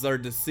spouses are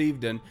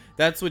deceived in.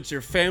 That's what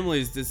your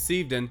family is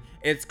deceived in.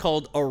 It's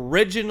called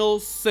original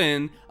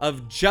sin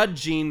of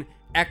judging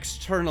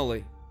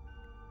externally.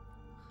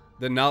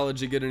 The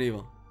knowledge of good and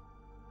evil.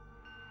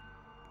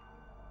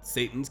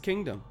 Satan's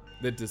kingdom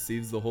that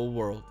deceives the whole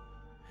world.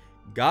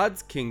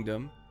 God's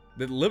kingdom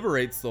that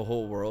liberates the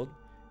whole world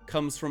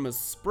comes from a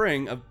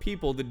spring of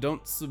people that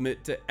don't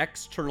submit to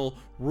external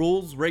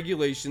rules,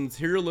 regulations,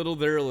 here a little,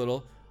 there a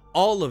little,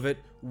 all of it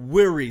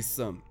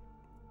wearisome.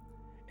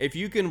 If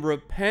you can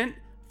repent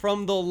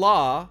from the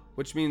law,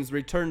 which means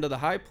return to the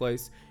high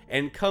place,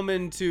 and come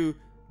into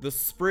the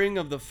spring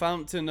of the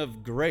fountain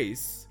of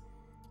grace,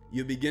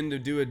 you begin to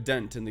do a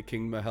dent in the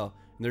kingdom of hell.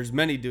 And there's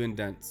many doing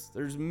dents.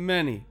 There's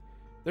many.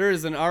 There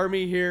is an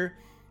army here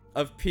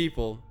of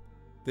people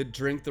that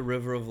drink the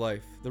river of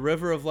life. The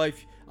river of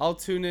life, I'll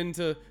tune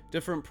into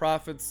different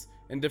prophets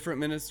and different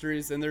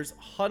ministries, and there's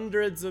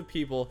hundreds of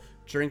people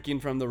drinking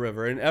from the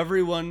river, and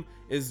everyone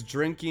is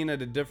drinking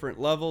at a different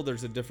level.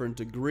 There's a different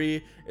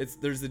degree.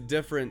 There's a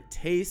different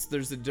taste.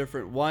 There's a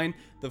different wine.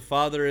 The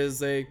Father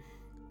is a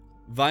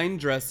vine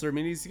dresser. I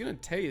mean, he's going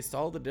to taste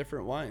all the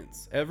different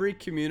wines. Every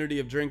community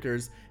of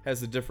drinkers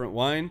has a different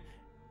wine.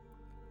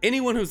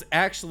 Anyone who's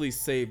actually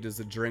saved is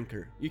a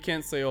drinker. You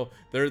can't say, oh,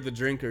 they're the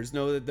drinkers.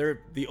 No,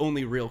 they're the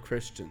only real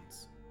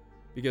Christians,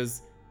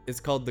 because it's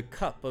called the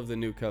cup of the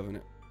new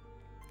covenant,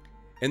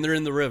 and they're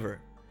in the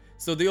river.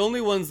 So the only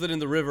ones that are in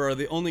the river are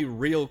the only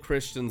real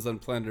Christians on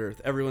planet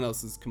Earth. Everyone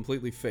else is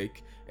completely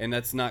fake, and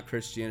that's not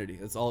Christianity.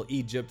 It's all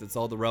Egypt. It's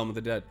all the realm of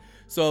the dead.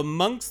 So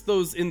amongst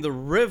those in the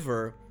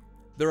river,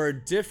 there are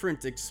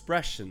different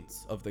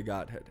expressions of the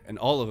Godhead, and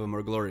all of them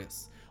are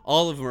glorious.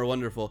 All of them are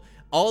wonderful.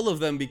 All of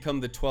them become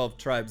the 12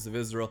 tribes of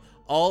Israel.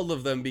 All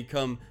of them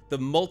become the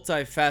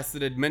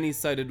multifaceted,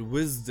 many-sided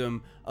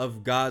wisdom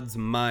of God's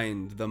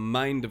mind, the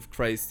mind of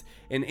Christ.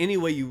 And any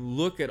way you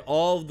look at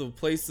all the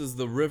places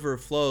the river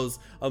flows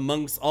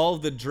amongst all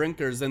the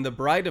drinkers, and the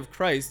bride of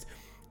Christ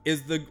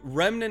is the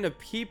remnant of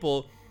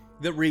people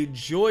that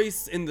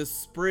rejoice in the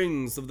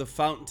springs of the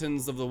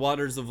fountains of the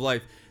waters of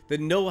life, that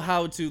know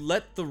how to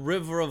let the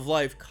river of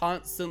life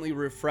constantly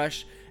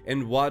refresh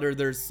and water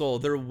their soul.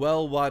 They're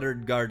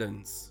well-watered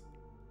gardens.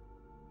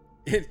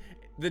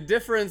 The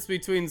difference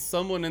between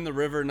someone in the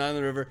river and not in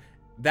the river,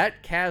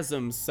 that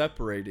chasm's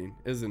separating,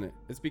 isn't it?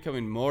 It's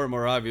becoming more and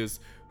more obvious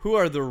who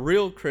are the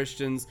real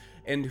Christians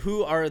and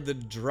who are the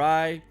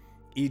dry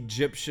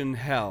Egyptian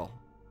hell,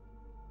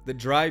 the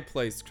dry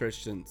place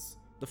Christians,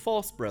 the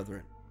false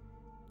brethren,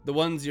 the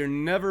ones you're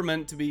never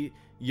meant to be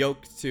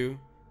yoked to.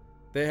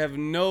 They have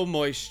no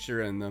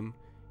moisture in them.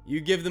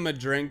 You give them a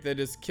drink that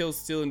is kill,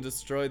 steal, and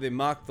destroy. They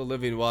mock the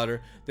living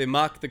water. They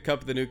mock the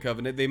cup of the new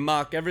covenant. They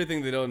mock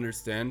everything they don't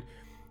understand.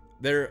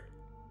 They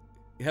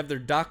have their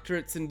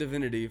doctorates in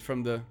divinity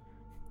from the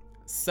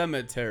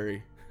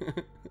cemetery.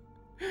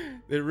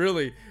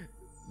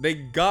 They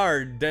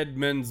guard dead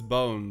men's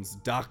bones,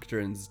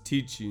 doctrines,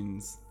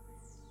 teachings,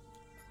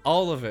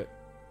 all of it.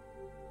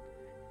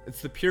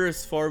 It's the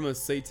purest form of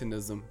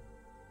Satanism.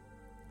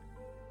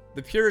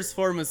 The purest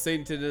form of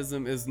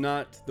Satanism is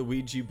not the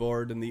Ouija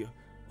board and the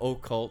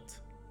occult.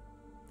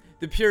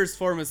 The purest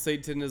form of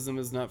Satanism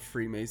is not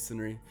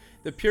Freemasonry.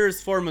 The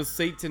purest form of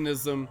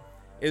Satanism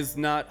is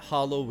not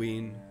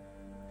Halloween.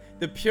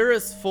 The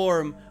purest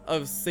form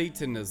of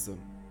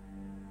Satanism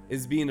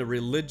is being a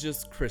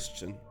religious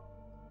Christian.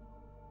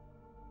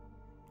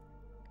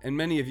 And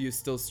many of you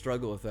still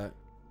struggle with that.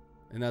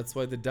 And that's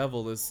why the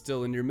devil is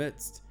still in your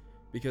midst,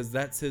 because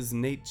that's his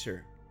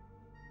nature.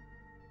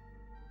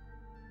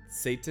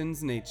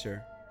 Satan's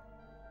nature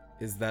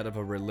is that of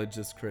a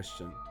religious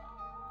Christian.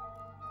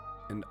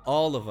 And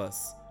all of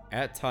us,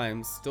 at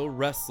times, still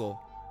wrestle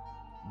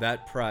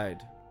that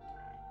pride.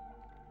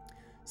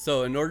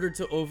 So, in order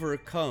to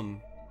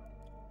overcome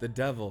the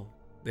devil,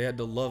 they had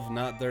to love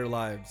not their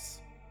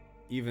lives,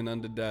 even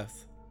unto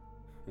death.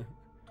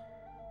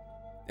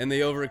 And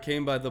they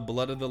overcame by the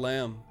blood of the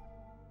Lamb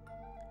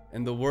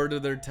and the word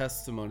of their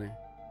testimony.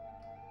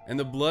 And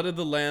the blood of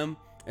the Lamb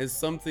is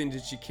something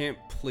that you can't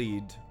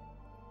plead.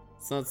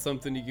 It's not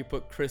something you can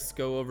put Crisco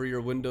over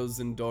your windows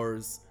and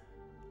doors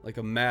like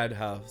a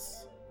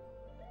madhouse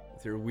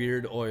with your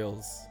weird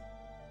oils.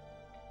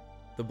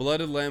 The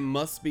blood of the Lamb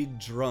must be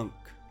drunk.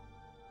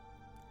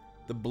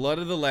 The blood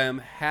of the Lamb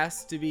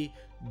has to be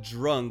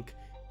drunk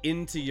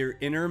into your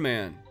inner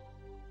man.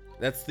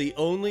 That's the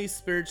only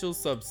spiritual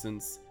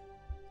substance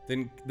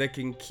that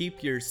can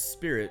keep your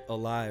spirit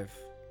alive.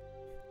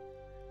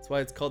 That's why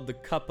it's called the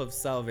cup of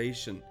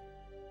salvation.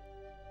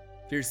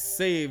 If you're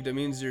saved, it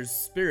means your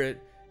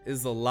spirit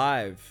is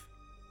alive.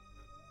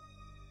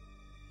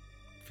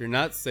 If you're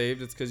not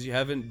saved, it's because you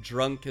haven't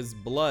drunk his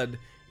blood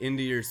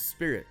into your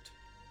spirit.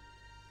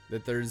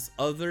 That there's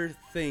other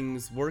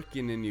things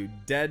working in you.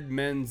 Dead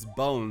men's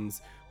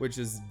bones, which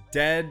is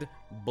dead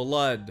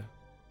blood.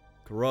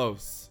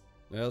 Gross.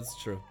 Yeah, that's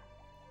true.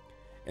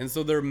 And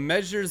so there are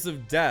measures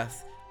of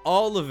death.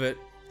 All of it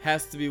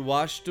has to be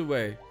washed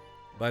away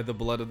by the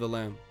blood of the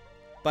Lamb.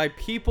 By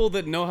people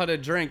that know how to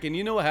drink. And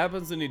you know what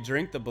happens when you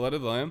drink the blood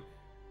of the Lamb?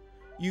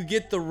 You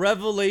get the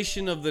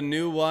revelation of the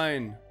new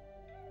wine,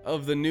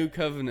 of the new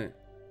covenant.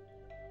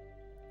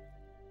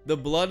 The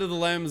blood of the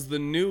Lamb is the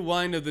new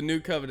wine of the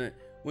new covenant.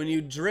 When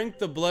you drink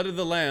the blood of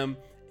the Lamb,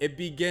 it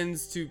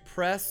begins to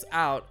press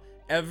out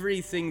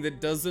everything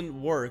that doesn't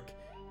work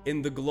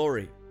in the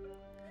glory.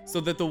 So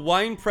that the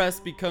winepress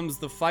becomes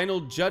the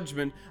final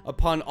judgment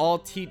upon all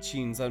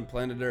teachings on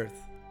planet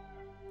Earth.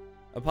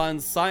 Upon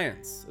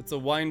science. It's a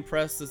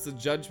winepress. It's a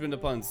judgment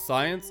upon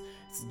science.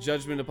 It's a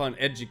judgment upon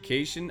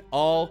education.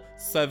 All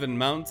 7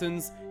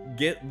 mountains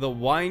get the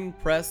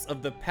winepress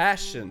of the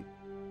passion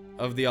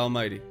of the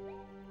Almighty.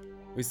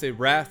 We say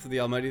wrath of the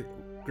Almighty.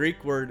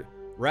 Greek word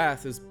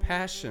wrath is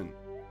passion.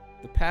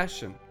 the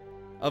passion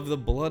of the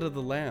blood of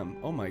the Lamb.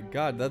 Oh my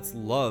God, that's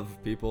love,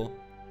 people.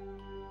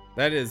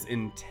 That is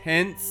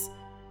intense,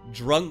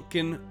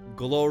 drunken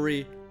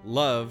glory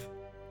love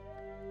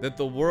that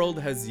the world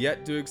has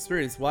yet to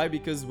experience. Why?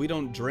 Because we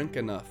don't drink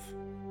enough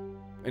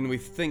and we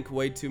think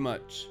way too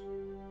much.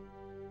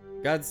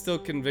 God still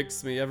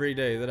convicts me every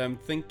day that I'm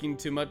thinking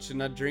too much and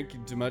not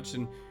drinking too much.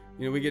 And,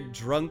 we get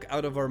drunk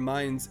out of our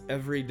minds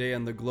every day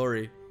on the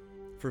glory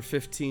for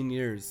 15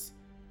 years.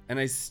 And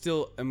I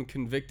still am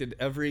convicted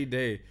every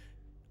day.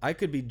 I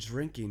could be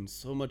drinking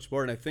so much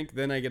more. And I think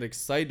then I get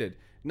excited,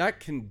 not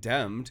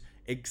condemned,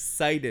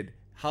 excited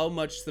how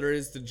much there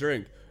is to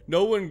drink.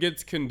 No one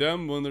gets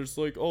condemned when there's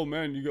like, oh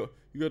man, you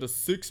got a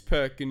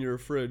 6-pack in your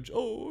fridge.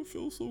 Oh, I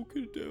feel so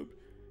condemned.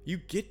 You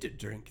get to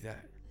drink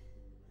that.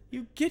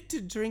 You get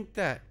to drink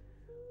that.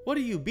 What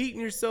are you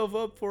beating yourself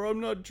up for? I'm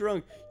not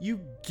drunk.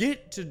 You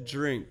get to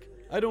drink.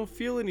 I don't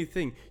feel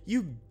anything.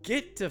 You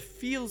get to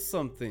feel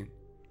something.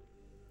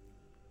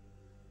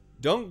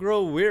 Don't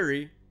grow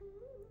weary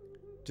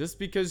just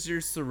because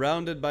you're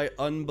surrounded by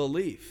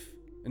unbelief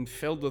and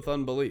filled with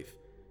unbelief.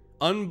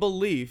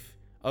 Unbelief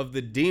of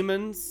the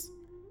demons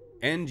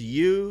and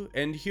you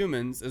and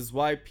humans is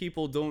why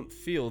people don't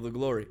feel the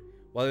glory,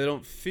 why they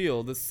don't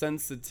feel the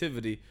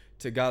sensitivity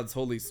to God's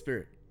Holy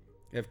Spirit.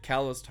 They have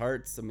calloused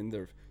hearts. I mean,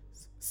 they're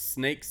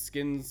snake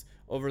skins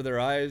over their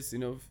eyes.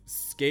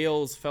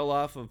 Scales fell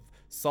off of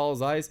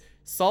Saul's eyes.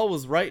 Saul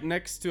was right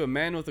next to a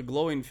man with a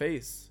glowing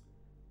face.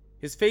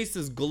 His face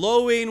is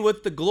glowing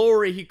with the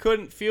glory. He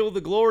couldn't feel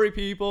the glory,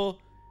 people.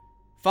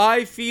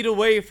 5 feet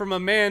away from a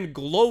man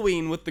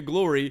glowing with the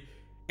glory,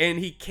 and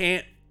he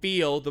can't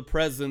feel the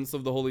presence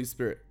of the Holy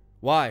Spirit.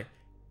 Why?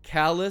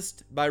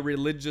 Calloused by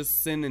religious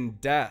sin and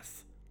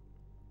death.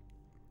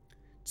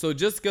 So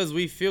just because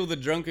we feel the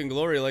drunken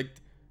glory like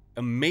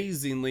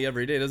amazingly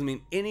every day doesn't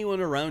mean anyone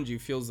around you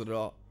feels it at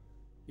all.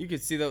 You can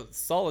see that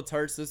Saul of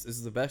Tarsus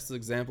is the best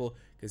example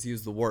because he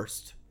was the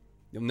worst.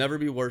 You'll never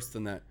be worse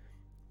than that.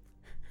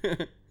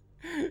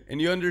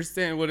 And you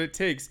understand what it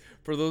takes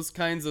for those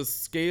kinds of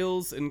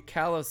scales and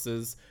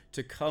calluses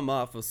to come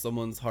off of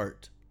someone's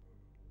heart.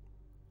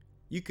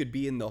 You could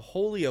be in the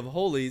Holy of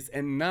Holies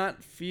and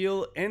not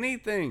feel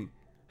anything.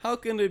 How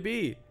can it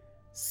be?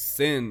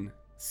 Sin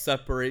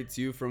separates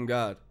you from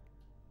God.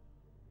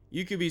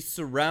 You could be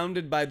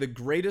surrounded by the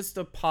greatest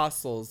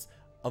apostles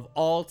of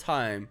all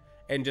time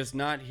and just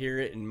not hear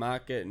it and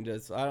mock it and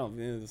just, I don't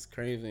feel this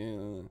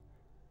crazy.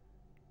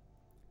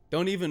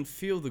 Don't even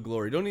feel the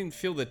glory. Don't even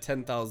feel the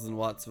 10,000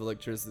 watts of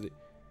electricity.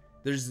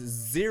 There's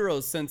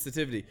zero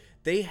sensitivity.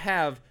 They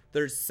have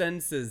their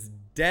senses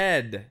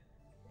dead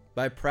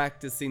by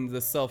practicing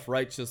the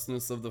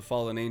self-righteousness of the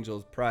fallen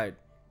angels' pride.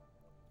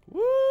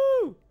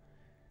 Woo!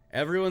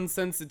 Everyone's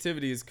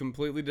sensitivity is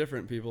completely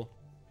different, people.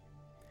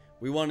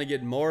 We want to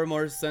get more and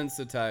more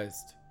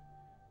sensitized.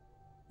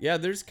 Yeah,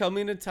 there's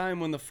coming a time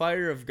when the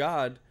fire of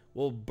God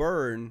will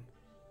burn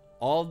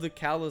all the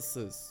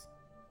calluses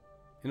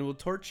and it will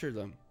torture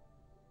them.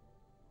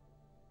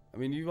 I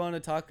mean, you want to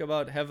talk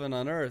about heaven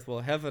on earth? Well,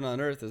 heaven on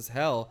earth is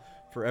hell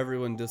for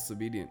everyone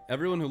disobedient.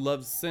 Everyone who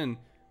loves sin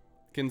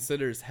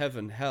considers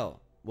heaven hell.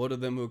 Woe to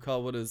them who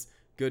call what is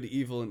good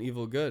evil and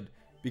evil good.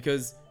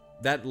 Because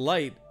that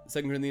light,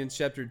 2 Corinthians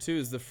chapter 2,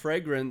 is the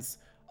fragrance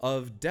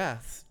of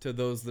death to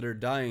those that are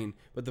dying,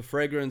 but the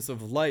fragrance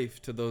of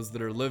life to those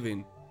that are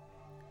living.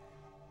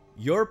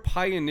 Your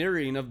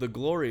pioneering of the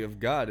glory of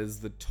God is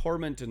the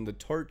torment and the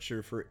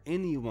torture for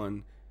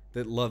anyone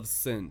that loves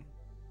sin.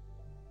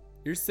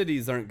 Your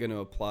cities aren't going to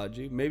applaud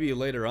you. Maybe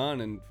later on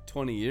in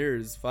 20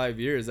 years, 5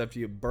 years, after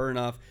you burn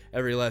off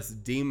every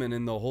last demon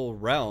in the whole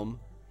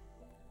realm.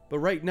 But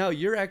right now,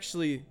 you're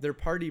actually their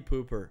party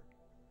pooper.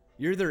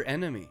 You're their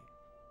enemy.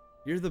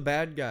 You're the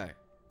bad guy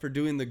for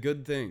doing the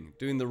good thing,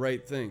 doing the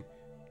right thing.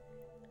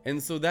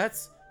 And so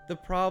that's the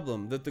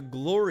problem, that the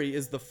glory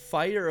is the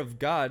fire of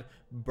God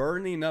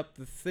burning up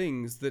the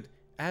things that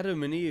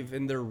Adam and Eve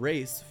in their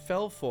race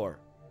fell for.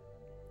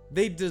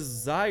 They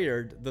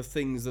desired the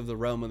things of the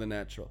realm of the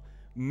natural.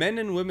 Men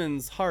and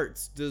women's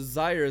hearts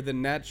desire the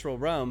natural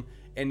realm,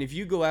 and if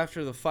you go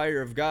after the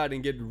fire of God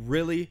and get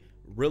really,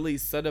 really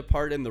set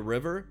apart in the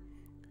river,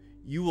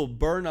 you will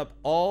burn up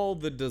all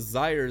the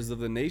desires of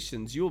the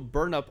nations. You will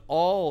burn up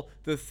all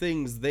the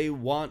things they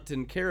want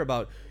and care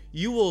about.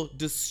 You will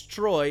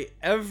destroy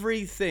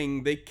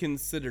everything they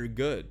consider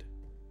good.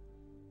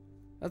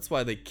 That's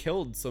why they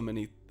killed so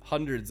many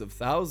hundreds of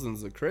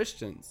thousands of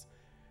Christians,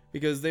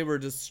 because they were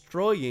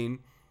destroying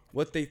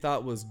what they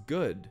thought was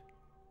good.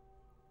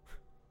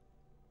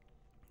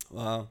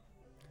 Wow.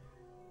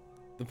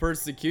 The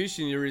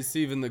persecution you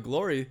receive in the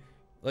glory,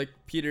 like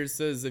Peter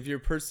says, if you're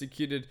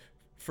persecuted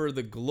for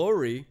the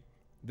glory,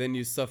 then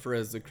you suffer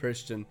as a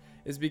Christian,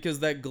 is because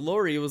that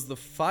glory was the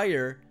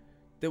fire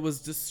that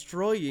was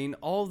destroying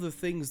all the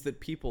things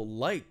that people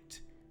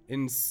liked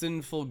in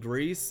sinful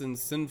Greece and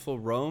sinful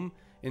Rome,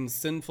 in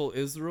sinful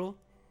Israel.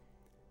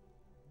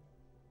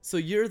 So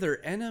you're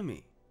their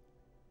enemy.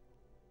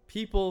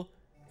 People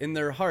in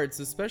their hearts,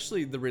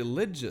 especially the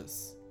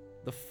religious,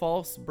 the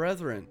false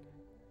brethren,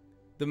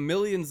 the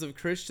millions of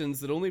Christians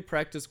that only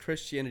practice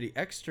Christianity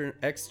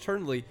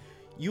externally,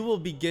 you will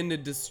begin to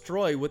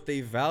destroy what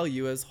they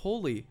value as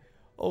holy.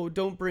 Oh,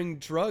 don't bring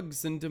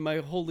drugs into my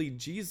holy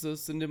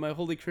Jesus, into my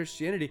holy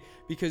Christianity,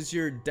 because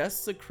you're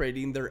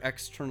desecrating their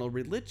external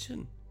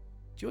religion.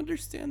 Do you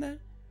understand that?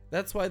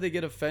 That's why they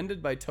get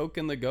offended by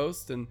Token the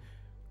Ghost and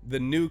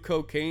the new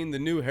cocaine, the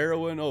new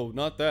heroin. Oh,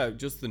 not that,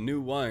 just the new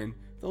wine.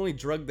 The only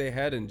drug they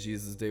had in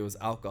Jesus' day was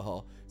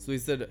alcohol. So he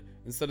said,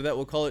 instead of that,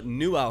 we'll call it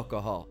new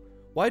alcohol.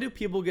 Why do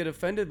people get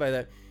offended by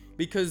that?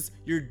 Because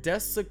you're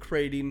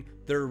desecrating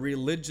their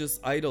religious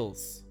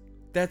idols.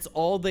 That's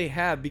all they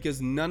have, because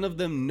none of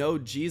them know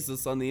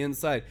Jesus on the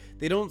inside.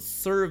 They don't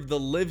serve the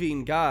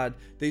living God.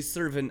 They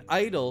serve an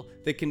idol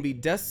that can be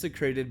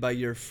desecrated by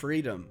your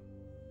freedom.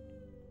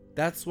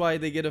 That's why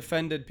they get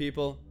offended,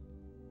 people.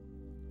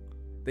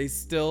 They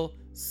still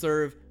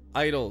serve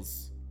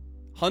idols.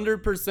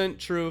 100%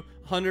 true,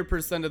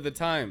 100% of the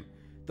time.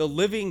 The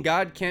living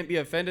God can't be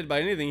offended by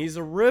anything. He's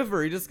a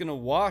river. He's just going to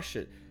wash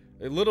it.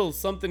 A little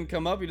something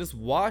come up, you just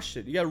wash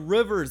it. You got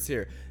rivers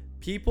here.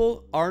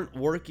 People aren't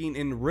working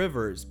in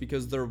rivers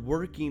because they're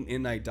working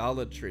in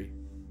idolatry.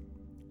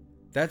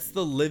 That's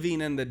the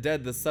living and the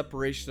dead, the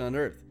separation on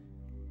earth.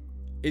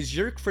 Is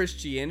your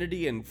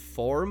Christianity in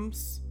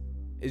forms?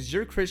 Is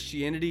your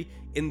Christianity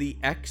in the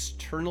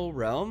external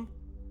realm?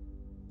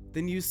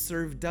 Then you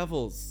serve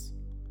devils.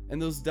 And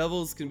those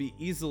devils can be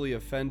easily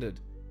offended.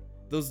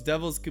 Those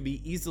devils could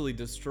be easily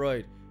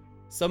destroyed.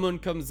 Someone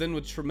comes in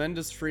with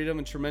tremendous freedom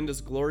and tremendous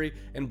glory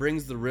and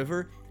brings the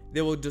river.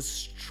 They will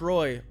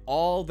destroy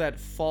all that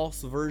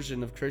false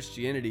version of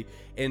Christianity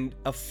and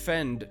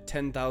offend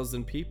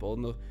 10,000 people.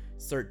 And they'll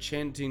start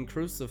chanting,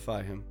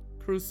 "Crucify him,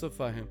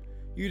 crucify him."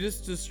 You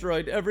just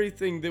destroyed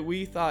everything that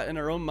we thought in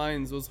our own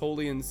minds was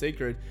holy and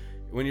sacred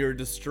when you're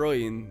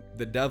destroying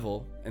the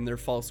devil and their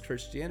false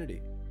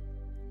Christianity.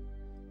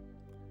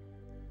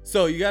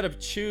 So you got to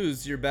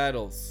choose your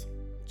battles.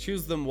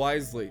 Choose them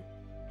wisely,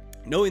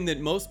 knowing that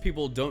most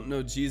people don't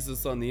know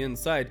Jesus on the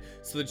inside,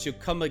 so that you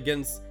come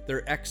against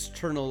their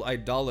external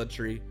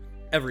idolatry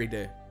every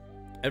day.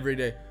 Every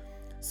day.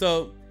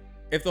 So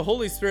if the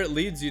Holy Spirit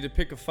leads you to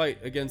pick a fight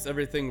against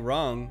everything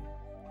wrong,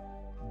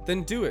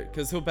 then do it,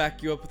 because he'll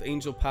back you up with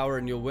angel power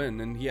and you'll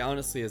win. And he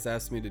honestly has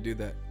asked me to do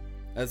that.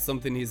 That's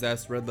something he's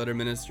asked Red Letter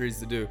Ministries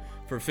to do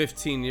for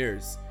 15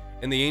 years.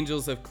 And the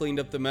angels have cleaned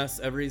up the mess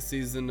every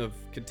season of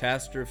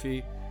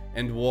catastrophe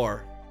and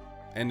war.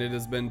 And it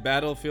has been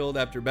battlefield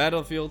after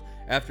battlefield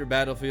after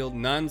battlefield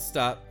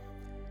nonstop.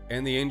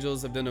 And the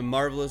angels have done a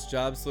marvelous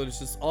job. So it's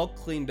just all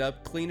cleaned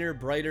up, cleaner,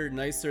 brighter,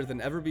 nicer than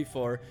ever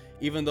before.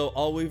 Even though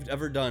all we've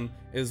ever done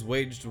is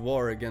waged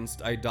war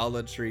against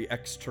idolatry,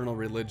 external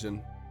religion.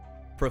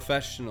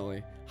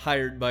 Professionally,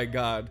 hired by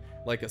God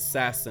like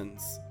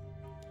assassins.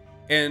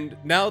 And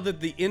now that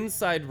the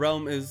inside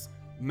realm is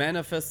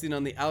manifesting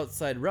on the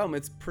outside realm,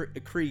 it's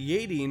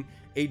creating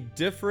a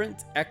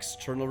different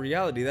external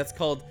reality. That's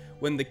called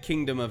when the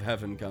kingdom of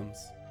heaven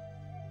comes.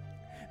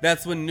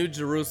 That's when New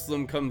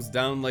Jerusalem comes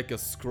down like a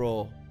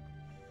scroll.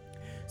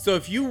 So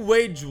if you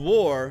wage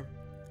war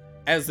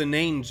as an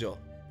angel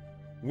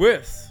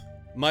with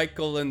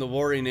Michael and the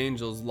warring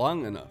angels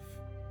long enough,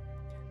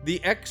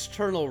 the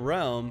external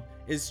realm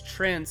is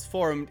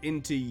transformed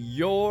into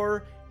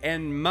your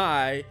and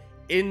my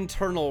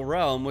internal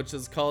realm, which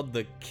is called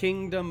the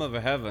kingdom of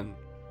heaven.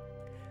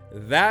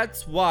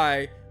 That's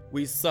why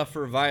we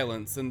suffer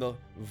violence, and the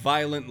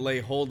violent lay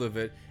hold of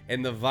it,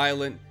 and the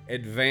violent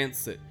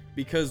advance it.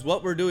 Because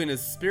what we're doing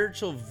is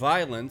spiritual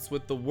violence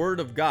with the word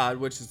of God,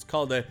 which is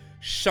called a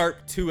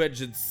sharp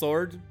two-edged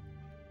sword,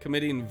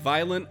 committing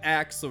violent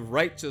acts of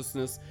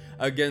righteousness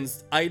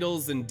against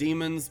idols and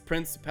demons,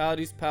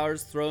 principalities,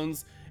 powers,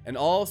 thrones, and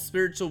all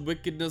spiritual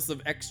wickedness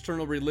of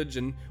external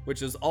religion,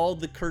 which is all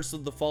the curse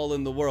of the fall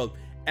in the world.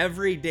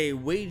 Every day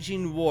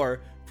waging war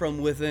from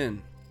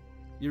within.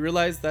 You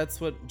realize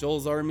that's what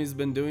Joel's army's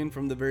been doing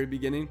from the very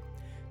beginning?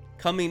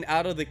 Coming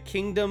out of the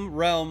kingdom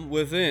realm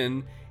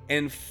within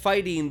and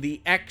fighting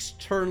the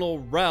external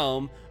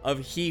realm of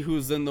he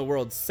who's in the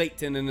world,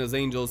 Satan and his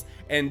angels,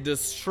 and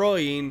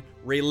destroying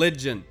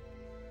religion,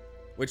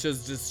 which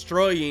is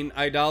destroying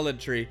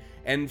idolatry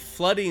and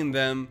flooding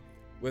them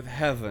with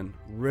heaven,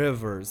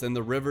 rivers, and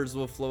the rivers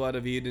will flow out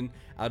of Eden,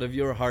 out of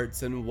your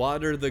hearts, and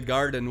water the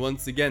garden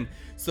once again.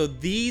 So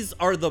these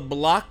are the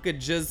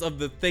blockages of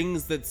the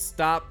things that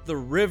stop the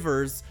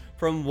rivers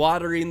from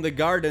watering the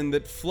garden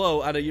that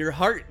flow out of your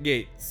heart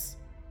gates.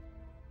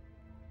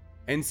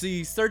 And so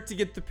you start to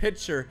get the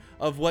picture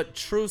of what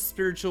true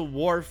spiritual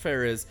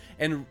warfare is,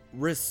 and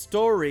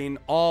restoring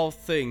all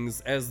things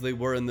as they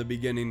were in the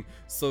beginning,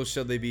 so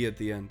shall they be at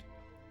the end.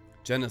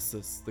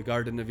 Genesis, the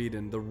Garden of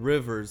Eden, the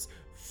rivers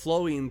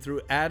flowing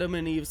through Adam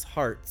and Eve's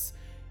hearts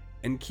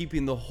and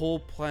keeping the whole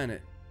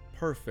planet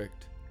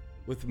perfect,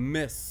 with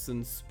mists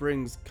and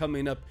springs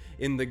coming up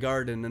in the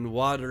garden and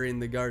watering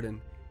the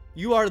garden.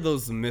 You are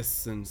those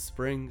mists and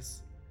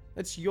springs.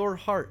 That's your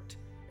heart.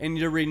 And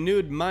your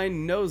renewed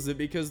mind knows it,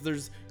 because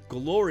there's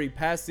glory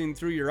passing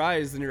through your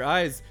eyes, and your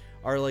eyes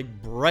are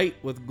like bright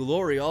with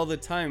glory all the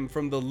time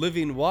from the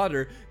living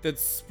water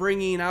that's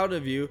springing out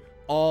of you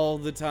all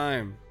the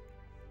time.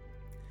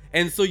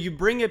 And so you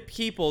bring a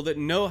people that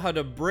know how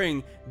to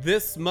bring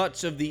this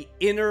much of the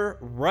inner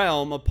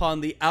realm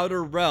upon the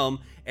outer realm,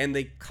 and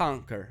they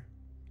conquer,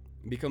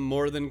 become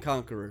more than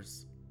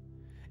conquerors.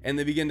 And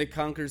they begin to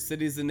conquer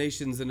cities and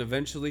nations, and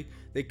eventually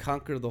they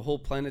conquer the whole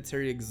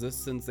planetary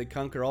existence. They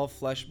conquer all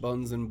flesh,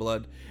 bones, and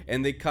blood,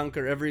 and they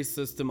conquer every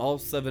system, all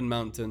 7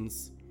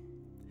 mountains.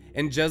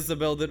 And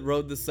Jezebel that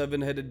rode the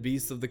 7-headed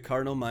beast of the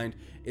carnal mind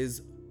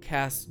is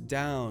cast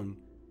down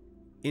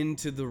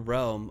into the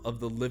realm of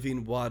the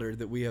living water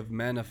that we have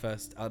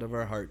manifest out of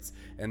our hearts.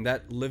 And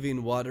that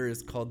living water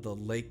is called the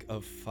lake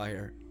of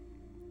fire.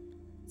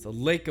 It's a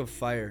lake of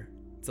fire.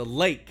 It's a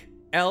lake.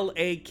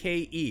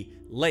 L-A-K-E,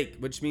 lake,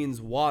 which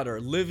means water,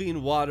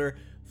 living water,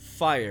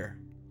 fire.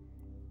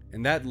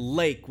 And that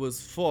lake was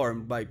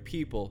formed by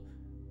people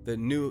that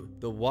knew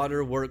the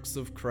water works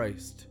of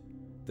Christ,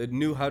 that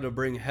knew how to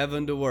bring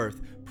heaven to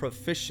earth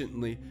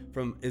proficiently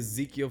from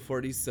Ezekiel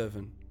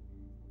 47.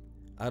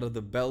 Out of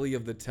the belly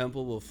of the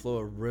temple will flow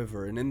a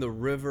river, and in the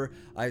river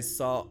I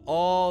saw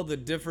all the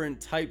different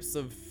types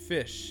of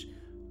fish,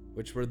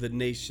 which were the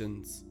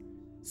nations,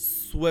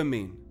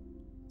 swimming.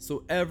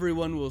 So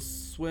everyone will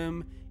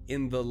swim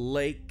in the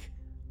lake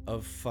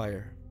of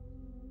fire.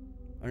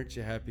 Aren't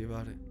you happy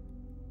about it?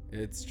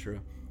 It's true.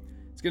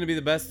 It's going to be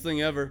the best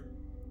thing ever.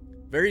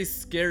 Very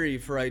scary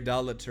for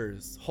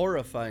idolaters.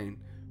 Horrifying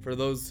for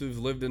those who've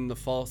lived in the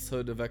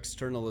falsehood of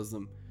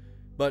externalism.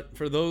 But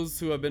for those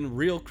who have been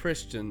real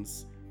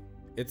Christians,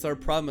 it's our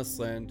promised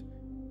land,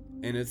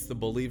 and it's the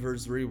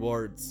believer's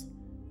rewards.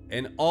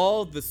 And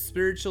all the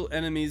spiritual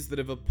enemies that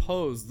have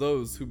opposed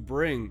those who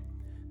bring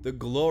the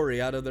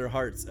glory out of their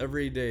hearts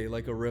every day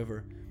like a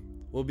river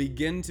will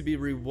begin to be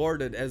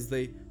rewarded as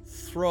they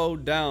throw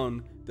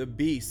down the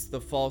beast, the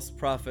false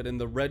prophet, and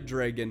the red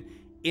dragon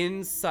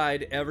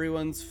inside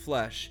everyone's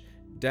flesh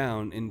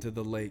down into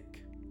the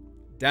lake,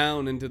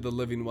 down into the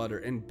living water,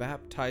 and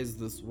baptize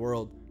this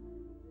world.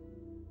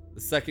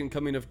 The second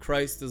coming of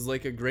Christ is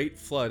like a great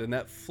flood, and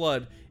that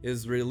flood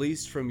is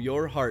released from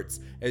your hearts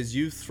as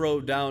you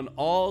throw down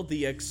all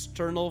the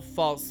external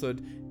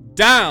falsehood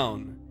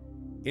down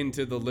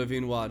into the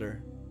living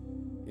water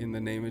in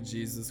the name of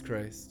Jesus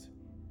Christ.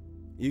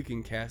 You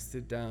can cast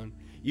it down.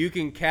 You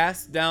can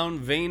cast down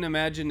vain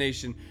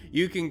imagination.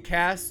 You can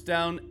cast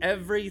down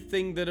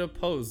everything that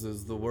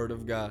opposes the word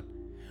of God.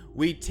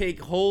 We take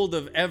hold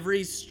of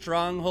every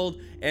stronghold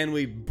and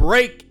we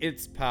break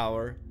its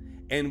power,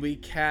 and we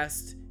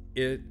cast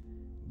it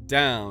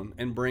down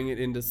and bring it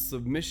into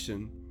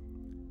submission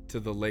to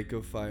the lake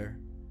of fire.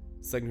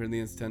 2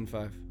 Corinthians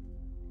 10:5.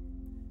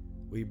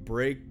 We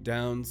break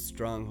down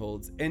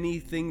strongholds,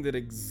 anything that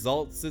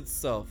exalts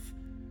itself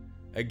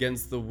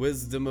against the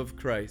wisdom of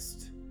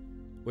Christ,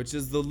 which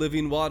is the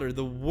living water,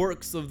 the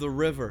works of the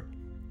river.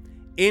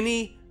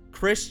 Any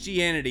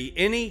Christianity,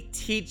 any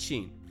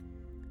teaching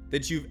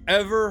that you've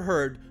ever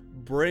heard,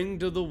 bring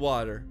to the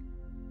water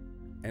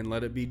and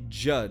let it be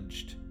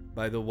judged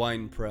by the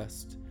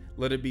winepress.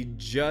 Let it be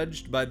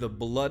judged by the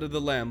blood of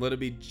the Lamb. Let it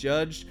be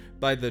judged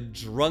by the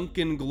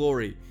drunken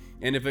glory.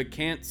 And if it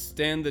can't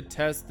stand the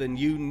test, then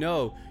you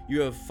know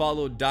you have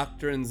followed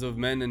doctrines of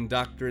men and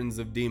doctrines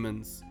of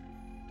demons.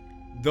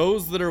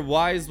 Those that are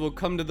wise will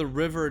come to the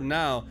river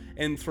now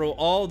and throw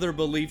all their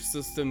belief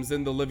systems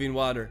in the living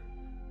water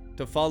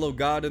to follow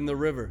God in the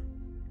river,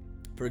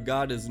 for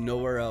God is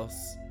nowhere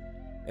else.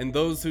 And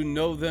those who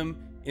know them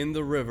in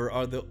the river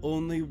are the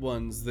only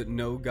ones that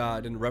know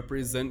God and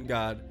represent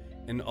God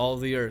in all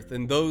the earth.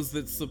 And those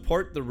that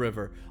support the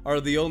river are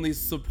the only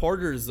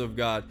supporters of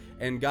God,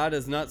 and God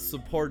is not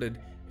supported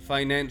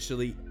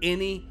financially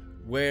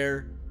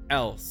anywhere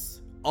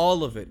else.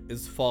 All of it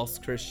is false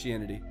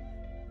Christianity.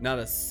 Not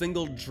a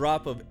single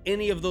drop of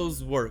any of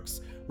those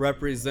works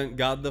represent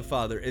God the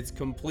Father. It's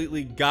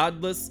completely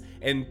godless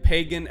and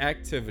pagan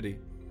activity.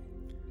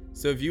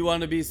 So if you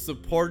want to be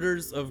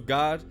supporters of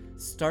God,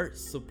 start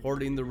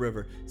supporting the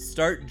river.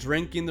 Start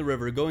drinking the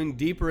river, going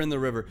deeper in the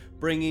river,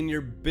 bringing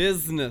your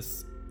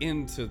business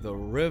into the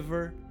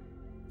river.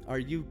 Are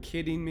you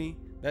kidding me?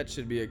 That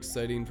should be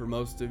exciting for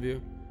most of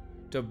you.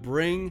 To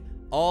bring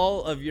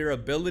all of your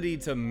ability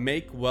to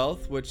make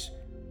wealth, which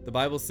the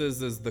Bible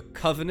says is the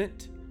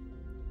covenant.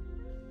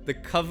 The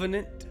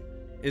covenant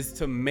is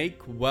to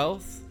make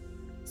wealth.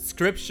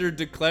 Scripture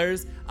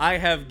declares, I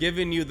have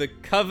given you the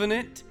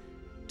covenant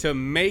to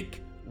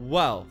make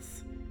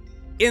wealth.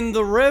 In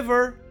the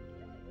river,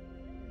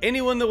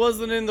 anyone that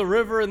wasn't in the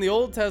river in the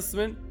Old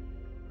Testament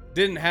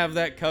didn't have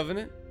that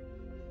covenant.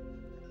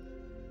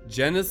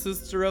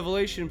 Genesis to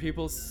Revelation,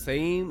 people,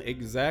 same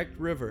exact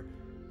river.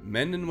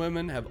 Men and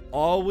women have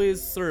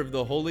always served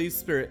the Holy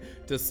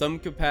Spirit to some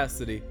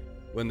capacity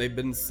when they've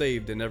been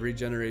saved in every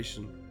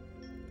generation.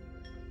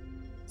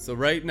 So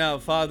right now,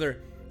 Father,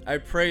 I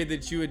pray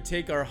that you would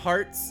take our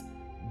hearts,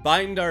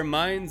 bind our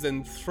minds,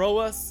 and throw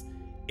us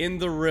in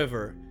the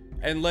river,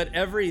 and let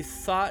every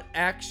thought,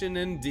 action,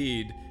 and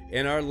deed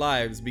in our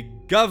lives be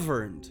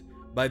governed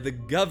by the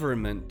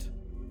government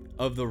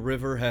of the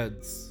river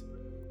heads.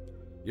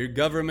 Your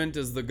government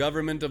is the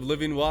government of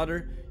living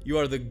water. You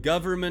are the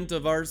government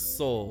of our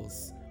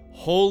souls.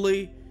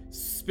 Holy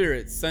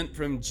Spirit sent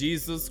from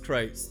Jesus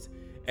Christ.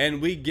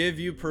 And we give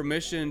you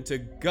permission to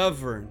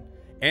govern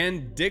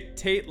and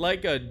dictate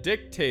like a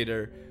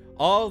dictator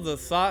all the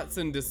thoughts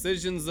and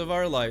decisions of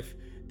our life,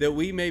 that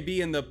we may be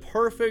in the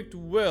perfect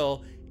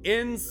will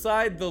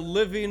inside the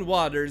living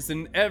waters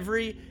in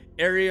every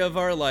area of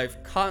our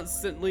life,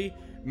 constantly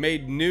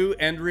made new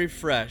and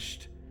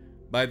refreshed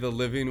by the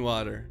living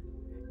water.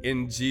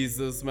 In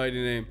Jesus'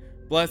 mighty name.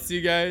 Bless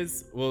you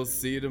guys. We'll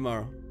see you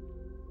tomorrow.